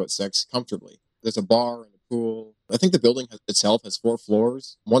talk about sex comfortably. There's a bar and a pool. I think the building itself has 4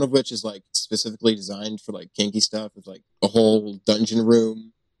 floors, one of which is like specifically designed for like kinky stuff with like a whole dungeon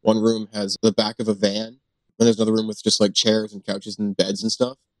room. One room has the back of a van, and there's another room with just like chairs and couches and beds and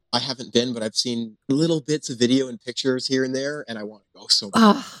stuff. I haven't been, but I've seen little bits of video and pictures here and there, and I want to go so bad.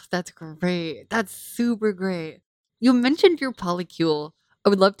 Oh, that's great. That's super great. You mentioned your polycule. I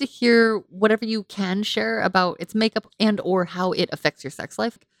would love to hear whatever you can share about its makeup and or how it affects your sex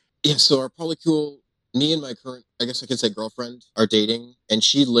life. Yeah, so our polycule, me and my current, I guess I can say girlfriend, are dating, and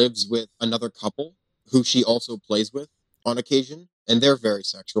she lives with another couple who she also plays with on occasion, and they're very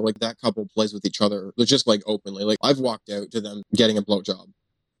sexual. Like that couple plays with each other, they're just like openly. Like I've walked out to them getting a blowjob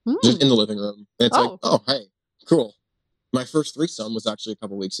just in the living room, and it's like, Oh, oh hey, cool. My first threesome was actually a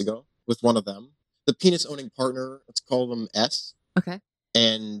couple weeks ago with one of them. The penis owning partner, let's call them S, okay.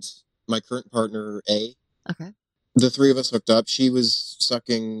 and my current partner A. Okay. The 3 of us hooked up. She was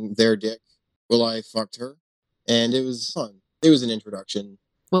sucking their dick while I fucked her, and it was fun. It was an introduction.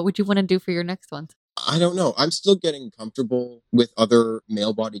 What would you want to do for your next one? I don't know. I'm still getting comfortable with other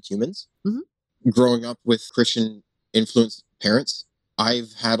male-bodied humans. Mhm. Growing up with Christian influenced parents,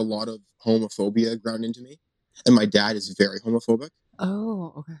 I've had a lot of homophobia ground into me, and my dad is very homophobic.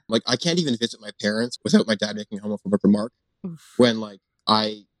 Oh, okay. Like I can't even visit my parents without my dad making a homophobic remark Oof. when like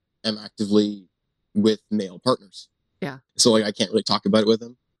I am actively with male partners. Yeah. So like I can't really talk about it with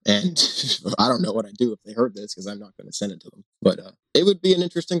them. And I don't know what I'd do if they heard this because I'm not going to send it to them. But it would be an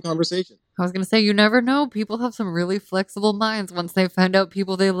interesting conversation. I was going to say, you never know. People have some really flexible minds once they find out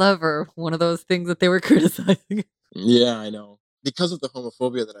people they love are one of those things that they were criticizing. Yeah, I know. Because of the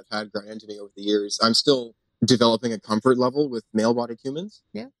homophobia that I've had ground into me over the years, I'm still developing a comfort level with male-bodied humans.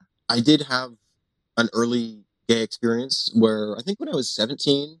 Yeah. I did have an early gay experience where I think when I was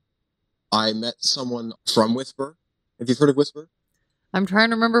 17, I met someone from Whisper. Have you heard of Whisper? I'm trying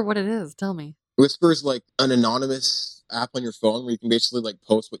to remember what it is. Tell me. Whisper is like an anonymous app on your phone where you can basically like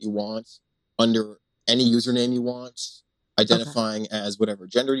post what you want under any username you want, identifying as whatever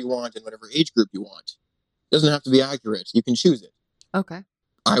gender you want and whatever age group you want. It doesn't have to be accurate. You can choose it. Okay.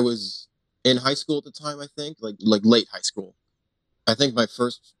 I was in high school at the time, I think, like late high school. I think my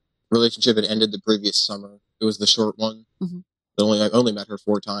first relationship had ended the previous summer. It was the short one. Mhm. I only met her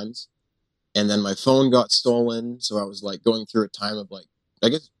 4 times. And then my phone got stolen, so I was like going through a time of like, I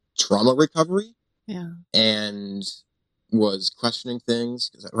guess, trauma recovery. Yeah. And was questioning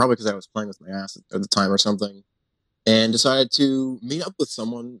things probably because I was playing with my ass at the time or something, and decided to meet up with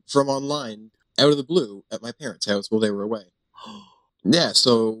someone from online out of the blue at my parents' house while they were away. Yeah,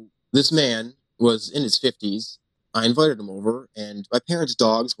 so this man was in his 50s. I invited him over, and my parents'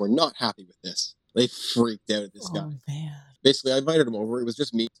 dogs were not happy with this. They freaked out at this guy. Oh, man. Basically, I invited him over. It was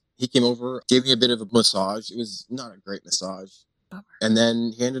just me. He came over, gave me a bit of a massage. It was not a great massage. Bummer. And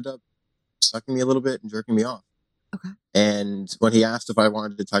then he ended up sucking me a little bit and jerking me off. Okay. And when he asked if I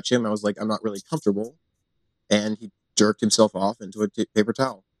wanted to touch him, I was like, I'm not really comfortable. And he jerked himself off into a paper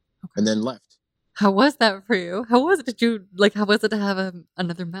towel and then left. How was that for you? How was it? How was it to have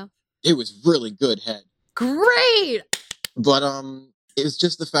another mouth? It was really good head. Great! But It was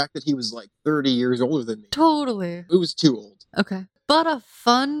just the fact that he was like 30 years older than me. Totally. It was too old. Okay. But a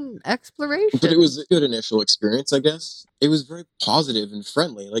fun exploration. But it was a good initial experience, I guess. It was very positive and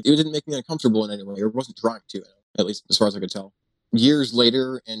friendly. Like, it didn't make me uncomfortable in any way, or wasn't trying to, at least as far as I could tell. Years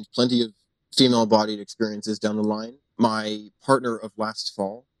later, and plenty of female-bodied experiences down the line, my partner of last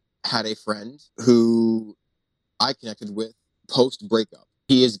fall had a friend who I connected with post-breakup.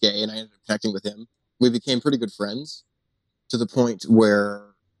 He is gay, and I ended up connecting with him. We became pretty good friends to the point where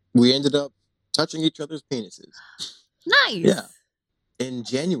we ended up touching each other's penises. Nice. Yeah. In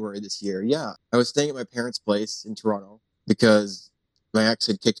January this year, yeah. I was staying at my parents' place in Toronto because my ex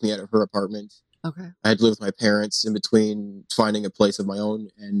had kicked me out of her apartment. Okay. I had to live with my parents in between finding a place of my own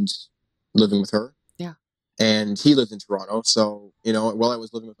and living with her. Yeah. And he lived in Toronto. So, while I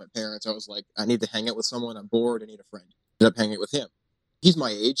was living with my parents, I was like, I need to hang out with someone. I'm bored. I need a friend. Ended up hanging out with him. He's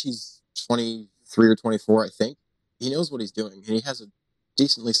my age. He's 23 or 24, I think. He knows what he's doing, and he has a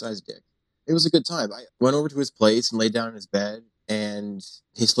decently sized dick. It was a good time. I went over to his place and laid down in his bed, and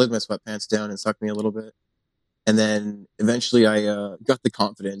he slid my sweatpants down and sucked me a little bit. And then eventually I got the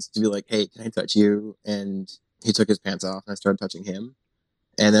confidence to be like, hey, can I touch you? And he took his pants off, and I started touching him.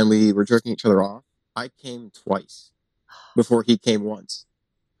 And then we were jerking each other off. I came twice before he came once.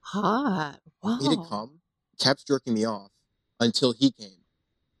 Hot. Wow. He didn't come, kept jerking me off until he came.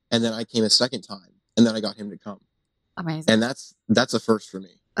 And then I came a second time, and then I got him to come. Amazing. And that's a first for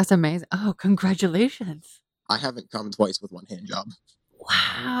me. That's amazing. Oh, congratulations. I haven't come twice with one hand job.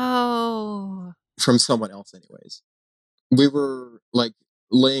 Wow. From someone else, anyways. We were like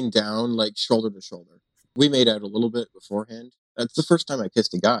laying down, like shoulder to shoulder. We made out a little bit beforehand. That's the first time I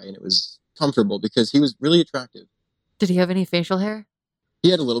kissed a guy, and it was comfortable because he was really attractive. Did he have any facial hair? He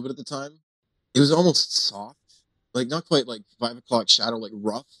had a little bit at the time. It was almost soft, like not quite like 5 o'clock shadow, like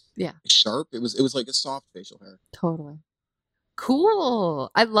rough. Yeah. Sharp. It was like a soft facial hair. Totally. Cool.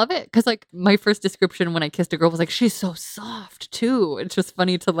 I love it. Because like my first description when I kissed a girl was like, she's so soft too. It's just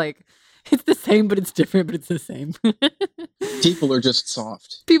funny to like, it's the same, but it's different, but it's the same. People are just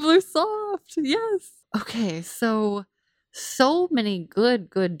soft. People are soft. Yes. Okay. So many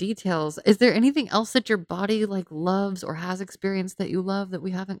good details. Is there anything else that your body like loves or has experienced that you love that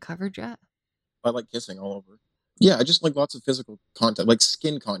we haven't covered yet? I like kissing all over. Yeah, I just like lots of physical contact, like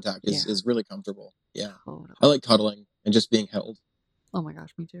skin contact is really comfortable. Yeah. Totally. I like cuddling and just being held. Oh my gosh,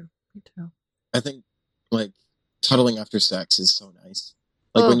 me too. Me too. I think like cuddling after sex is so nice.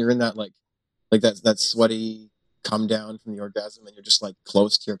 Like when you're in that like that sweaty come down from the orgasm and you're just like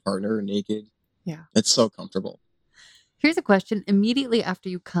close to your partner naked. Yeah. It's so comfortable. Here's a question. Immediately after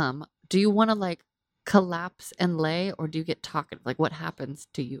you come, do you want to like collapse and lay, or do you get talkative? Like what happens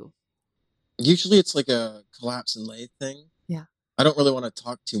to you? Usually it's like a collapse and lay thing. Yeah. I don't really want to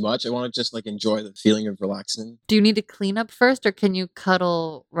talk too much. I want to just like enjoy the feeling of relaxing. Do you need to clean up first, or can you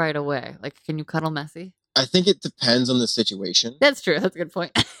cuddle right away? Like, can you cuddle messy? I think it depends on the situation. That's true. That's a good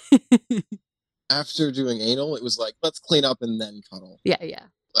point. After doing anal, it was like, let's clean up and then cuddle. Yeah.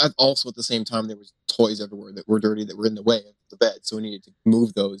 Also, at the same time, there was toys everywhere that were dirty that were in the way of the bed, so we needed to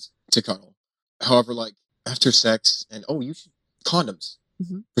move those to cuddle. However, like after sex, and you should condoms,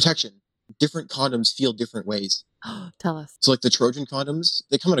 protection. Different condoms feel different ways. Tell us. So, like the Trojan condoms,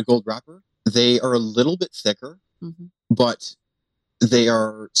 they come in a gold wrapper. They are a little bit thicker, but they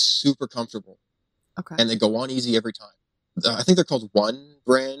are super comfortable. Okay. And they go on easy every time. I think they're called One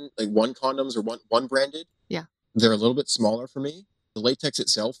brand, like One condoms or one branded. Yeah. They're a little bit smaller for me. The latex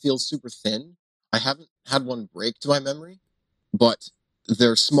itself feels super thin. I haven't had one break to my memory, but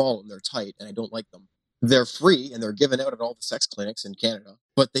they're small and they're tight, and I don't like them. They're free and they're given out at all the sex clinics in Canada,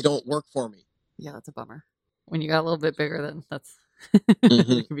 but they don't work for me. Yeah, that's a bummer. When you got a little bit bigger, then that's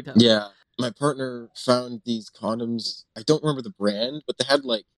it can be tough. Yeah. My partner found these condoms. I don't remember the brand, but they had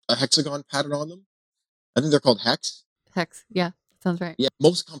like a hexagon pattern on them. I think they're called Hex. Hex. Yeah, sounds right. Yeah,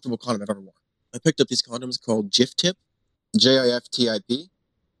 most comfortable condom I've ever worn. I picked up these condoms called Jiftip, Jiftip.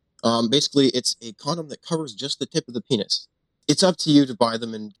 Basically, it's a condom that covers just the tip of the penis. It's up to you to buy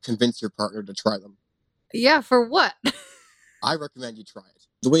them and convince your partner to try them. Yeah, for what? I recommend you try it.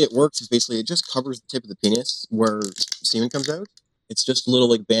 The way it works is basically it just covers the tip of the penis where semen comes out. It's just a little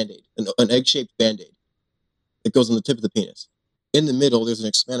like Band-Aid, an egg-shaped Band-Aid. It goes on the tip of the penis. In the middle, there's an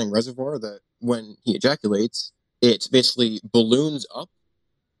expanding reservoir that when he ejaculates, it basically balloons up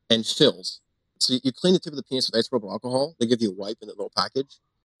and fills. So you clean the tip of the penis with isopropyl alcohol. They give you a wipe in a little package.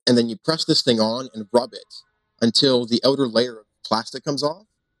 And then you press this thing on and rub it until the outer layer of plastic comes off.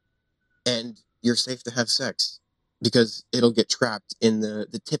 And you're safe to have sex because it'll get trapped in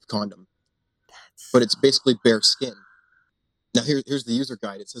the tip condom. But it's basically bare skin. Now here's the user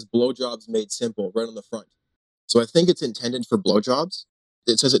guide. It says blowjobs made simple right on the front. So I think it's intended for blowjobs.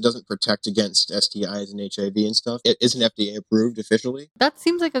 It says it doesn't protect against STIs and HIV and stuff. It isn't FDA approved officially. That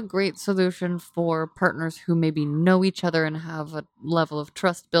seems like a great solution for partners who maybe know each other and have a level of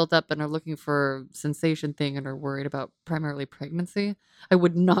trust built up and are looking for sensation thing and are worried about primarily pregnancy. I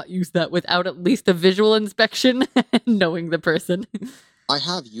would not use that without at least a visual inspection and knowing the person. I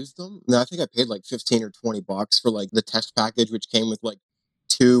have used them. And I think I paid like 15 or 20 bucks for like the test package, which came with like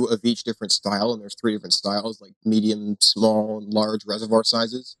 2 of each different style. And there's 3 different styles, like medium, small, and large reservoir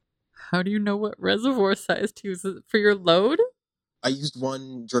sizes. How do you know what reservoir size to use for your load? I used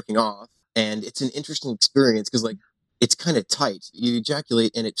one jerking off, and it's an interesting experience because like it's kind of tight. You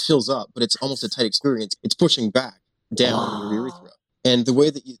ejaculate and it fills up, but it's almost a tight experience. It's pushing back down your urethra. And the way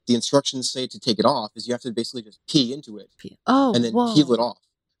that the instructions say to take it off is you have to basically just pee into it Oh, and then peel it off.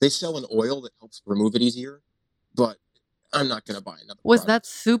 They sell an oil that helps remove it easier, but I'm not going to buy another Was product. that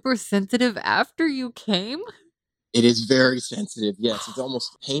super sensitive after you came? It is very sensitive, yes. It's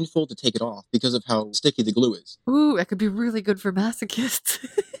almost painful to take it off because of how sticky the glue is. Ooh, it could be really good for masochists.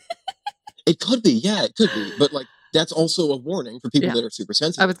 It could be, yeah, it could be. But like that's also a warning for people Yeah. that are super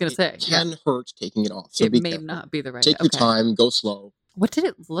sensitive. I was gonna say, it can hurt taking it off. So it be may careful. not be the right. Take your Okay. time, go slow. What did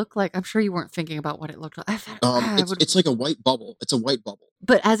it look like? I'm sure you weren't thinking about what it looked like. It's like a white bubble. It's a white bubble.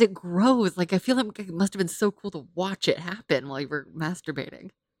 But as it grows, like I feel like it must have been so cool to watch it happen while you were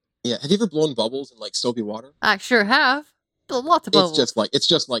masturbating. Yeah. Have you ever blown bubbles in like soapy water? I sure have. Lots of bubbles. It's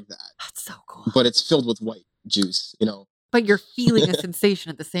just like that. That's so cool. But it's filled with white juice, you know. But you're feeling a sensation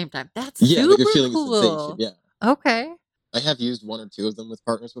at the same time. That's Yeah, super like you're feeling cool. a sensation. Yeah. Okay. I have used 1 or 2 of them with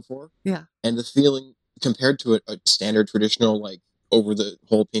partners before. Yeah. And the feeling compared to a standard traditional like over the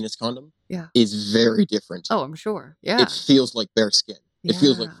whole penis condom is very different. Oh, I'm sure. Yeah. It feels like bare skin. It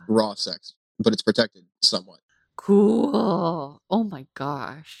feels like raw sex, but it's protected somewhat. Cool. Oh my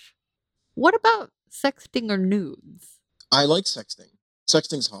gosh. What about sexting or nudes? I like sexting.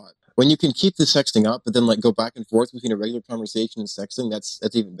 Sexting's hot. When you can keep the sexting up, but then like go back and forth between a regular conversation and sexting, that's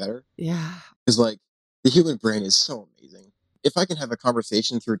even better. Yeah. Because like the human brain is so amazing. If I can have a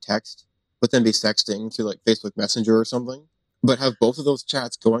conversation through text, but then be sexting through like Facebook Messenger or something, but have both of those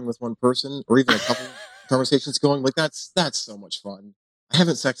chats going with one person, or even a couple conversations going, like that's so much fun. I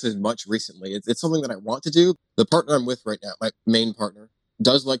haven't sexted much recently. It's something that I want to do. The partner I'm with right now, my main partner,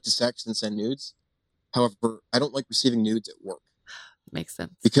 does like to sext and send nudes. However, I don't like receiving nudes at work. Makes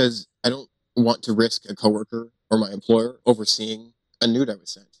sense. Because I don't want to risk a coworker or my employer overseeing a nude I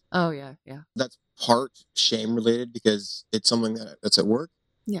was sent. Oh, yeah, yeah. That's part shame related because it's something that's at work.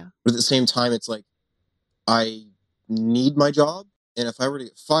 Yeah. But at the same time, it's like I need my job, and if I were to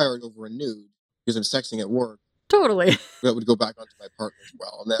get fired over a nude because I'm sexting at work, totally, that would go back onto my partner as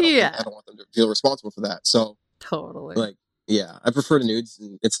well, and I don't want them to feel responsible for that. So totally, like, yeah, I prefer the nudes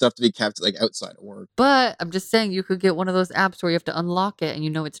and it's stuff to be kept like outside of work. But I'm just saying, you could get one of those apps where you have to unlock it, and you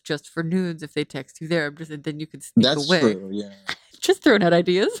know it's just for nudes if they text you there. Then you could sneak That's away. True, yeah. Just throwing out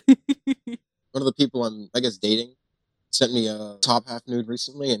ideas. One of the people I'm, I guess, dating sent me a top half nude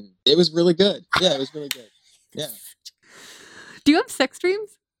recently, and it was really good. Yeah, it was really good. Yeah. Do you have sex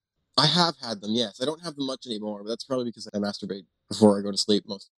dreams? I have had them, yes. I don't have them much anymore, but that's probably because I masturbate before I go to sleep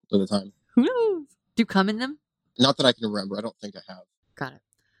most of the time. Who knows? Do you come in them? Not that I can remember. I don't think I have. Got it.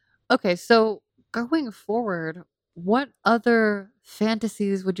 Okay, so going forward, what other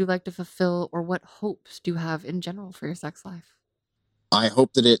fantasies would you like to fulfill, or what hopes do you have in general for your sex life? I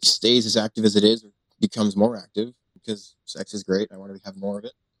hope that it stays as active as it is, or becomes more active, because sex is great. I want to have more of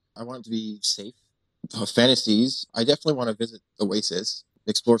it. I want it to be safe. Fantasies, I definitely want to visit Oasis,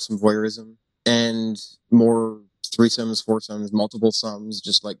 explore some voyeurism, and more threesomes, foursomes, multiple sums,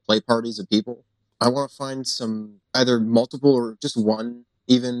 just like play parties of people. I want to find some either multiple or just one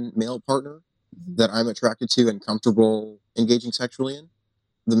even male partner that I'm attracted to and comfortable engaging sexually in.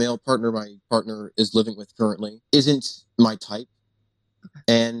 The male partner my partner is living with currently isn't my type.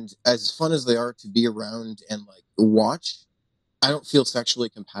 And as fun as they are to be around and like watch, I don't feel sexually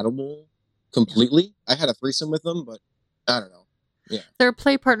compatible completely. I had a threesome with them, but I don't know. Yeah. They're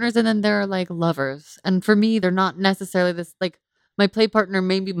play partners and then they're like lovers. And for me, they're not necessarily this like my play partner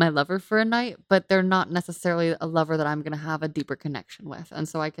may be my lover for a night, but they're not necessarily a lover that I'm going to have a deeper connection with. And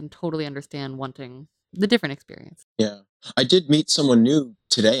so I can totally understand wanting the different experience. Yeah. I did meet someone new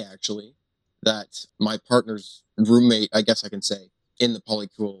today, actually, that my partner's roommate, I guess I can say, in the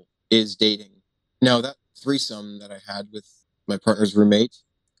polycool is dating. Now, that threesome that I had with my partner's roommate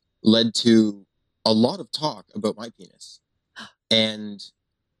led to a lot of talk about my penis. And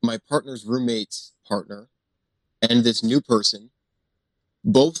my partner's roommate's partner and this new person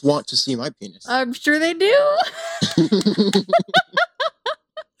both want to see my penis. I'm sure they do.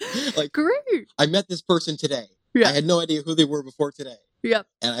 Like, Great. I met this person today. Yeah. I had no idea who they were before today. Yep.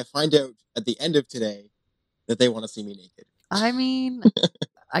 And I find out at the end of today that they want to see me naked. I mean,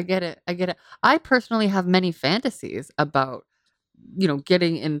 I get it. I get it. I personally have many fantasies about,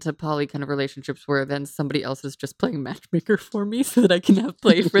 getting into poly kind of relationships where then somebody else is just playing matchmaker for me so that I can have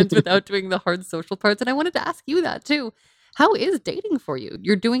play friends without doing the hard social parts. And I wanted to ask you that too. How is dating for you?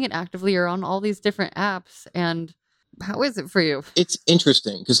 You're doing it actively. You're on all these different apps. And how is it for you? It's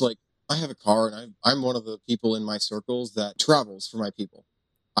interesting because, like, I have a car and I'm one of the people in my circles that travels for my people.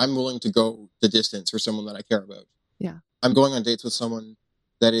 I'm willing to go the distance for someone that I care about. Yeah. I'm going on dates with someone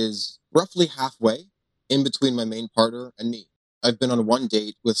that is roughly halfway in between my main partner and me. I've been on one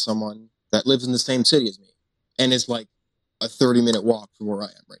date with someone that lives in the same city as me and is like a 30-minute walk from where I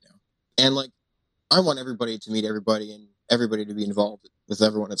am right now. And like, I want everybody to meet everybody and everybody to be involved with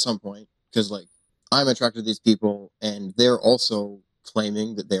everyone at some point because, like, I'm attracted to these people and they're also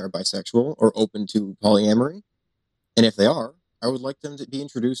claiming that they are bisexual or open to polyamory. And if they are, I would like them to be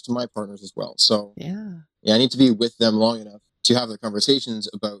introduced to my partners as well. So Yeah. I need to be with them long enough to have the conversations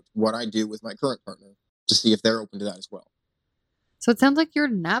about what I do with my current partner to see if they're open to that as well. So it sounds like you're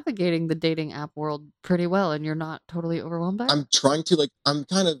navigating the dating app world pretty well and you're not totally overwhelmed by it. I'm trying to, like, I'm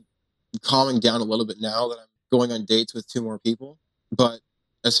kind of calming down a little bit now that I'm going on dates with 2 more people. But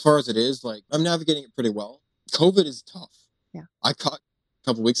as far as it is, like, I'm navigating it pretty well. COVID is tough. Yeah. I caught a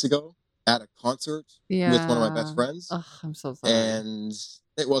couple weeks ago at a concert with one of my best friends. Ugh, I'm so sorry. And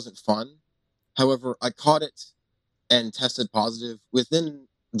it wasn't fun. However, I caught it and tested positive within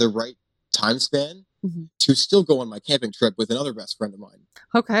the right time span to still go on my camping trip with another best friend of mine.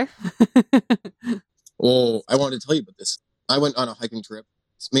 Okay. Oh, I wanted to tell you about this. I went on a hiking trip.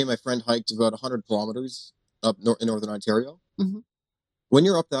 Me and my friend hiked about 100 kilometers up in northern Ontario. Mhm. When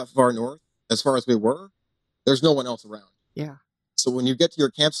you're up that far north, as far as we were, there's no one else around. Yeah. So when you get to your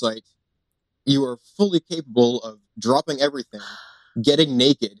campsite, you are fully capable of dropping everything, getting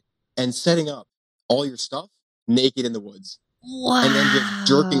naked, and setting up all your stuff naked in the woods. Wow. And then just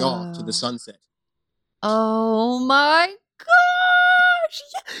jerking off to the sunset. Oh my gosh.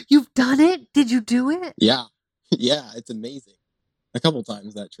 Yeah. You've done it? Did you do it? Yeah. Yeah, it's amazing. A couple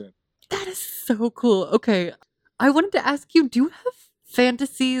times that trip. That is so cool. Okay. I wanted to ask you, do you have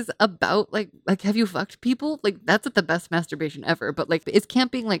fantasies about like have you fucked people? Like that's the best masturbation ever, but like is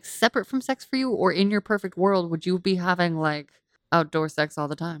camping like separate from sex for you, or in your perfect world would you be having like outdoor sex all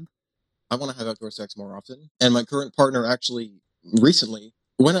the time? I want to have outdoor sex more often. And my current partner actually recently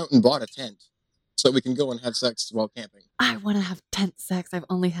went out and bought a tent so we can go and have sex while camping. I want to have tent sex. I've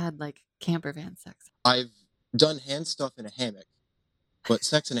only had like camper van sex. I've done hand stuff in a hammock, but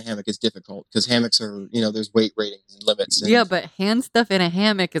sex in a hammock is difficult because hammocks are, there's weight ratings and limits. Yeah, but hand stuff in a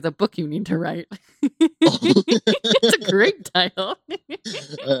hammock is a book you need to write. It's a great title.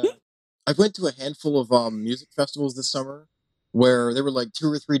 I went to a handful of music festivals this summer where they were like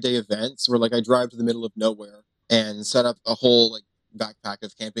 2 or 3 day events where like I drive to the middle of nowhere and set up a whole like backpack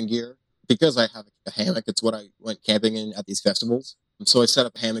of camping gear. Because I have a hammock, it's what I went camping in at these festivals. So I set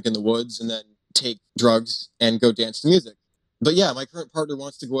up a hammock in the woods and then take drugs and go dance to music. But yeah, my current partner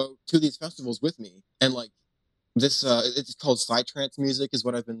wants to go out to these festivals with me. And like this, it's called psytrance music is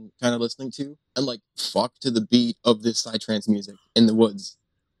what I've been kind of listening to. And like fuck to the beat of this psytrance music in the woods.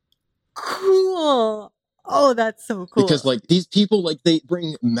 Cool. Oh, that's so cool. Because like these people, like they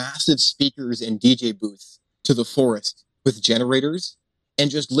bring massive speakers and DJ booths to the forest with generators and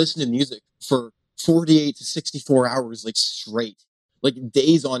just listen to music for 48 to 64 hours, like straight, like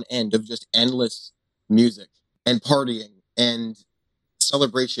days on end of just endless music and partying and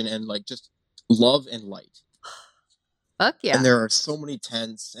celebration and like just love and light. Fuck yeah. And there are so many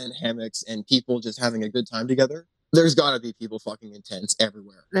tents and hammocks and people just having a good time together. There's got to be people fucking in tents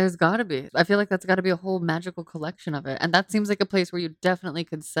everywhere. There's got to be. I feel like that's got to be a whole magical collection of it. And that seems like a place where you definitely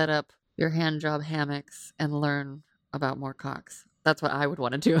could set up your hand job hammocks and learn about more cocks. That's what I would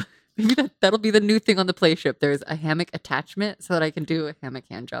want to do. Maybe that'll be the new thing on the play ship. There's a hammock attachment so that I can do hammock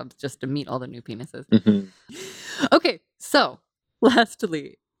hand jobs just to meet all the new penises. Mm-hmm. Okay, so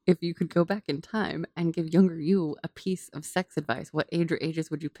lastly, if you could go back in time and give younger you a piece of sex advice, what age or ages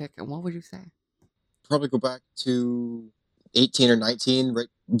would you pick and what would you say? Probably go back to 18 or 19, right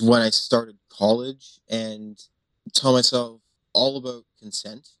when I started college, and tell myself all about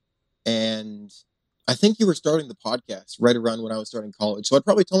consent. And I think you were starting the podcast right around when I was starting college. So I'd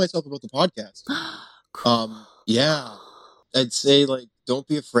probably tell myself about the podcast. Cool. Yeah. I'd say, like, don't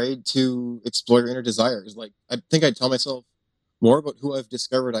be afraid to explore your inner desires. Like, I think I'd tell myself more about who I've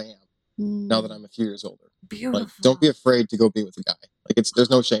discovered I am now that I'm a few years older. Beautiful. Like, don't be afraid to go be with a guy. Like, there's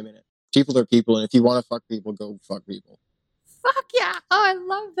no shame in it. People are people, and if you want to fuck people, go fuck people. Fuck yeah. Oh, I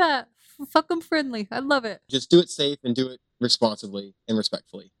love that. Fuck them friendly. I love it. Just do it safe and do it responsibly and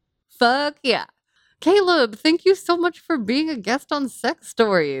respectfully. Fuck yeah. Caleb, thank you so much for being a guest on Sex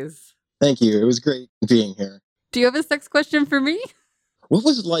Stories. Thank you. It was great being here. Do you have a sex question for me? What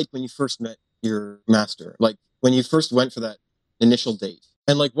was it like when you first met your master? Like when you first went for that initial date?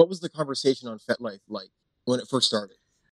 And like what was the conversation on FetLife like when it first started?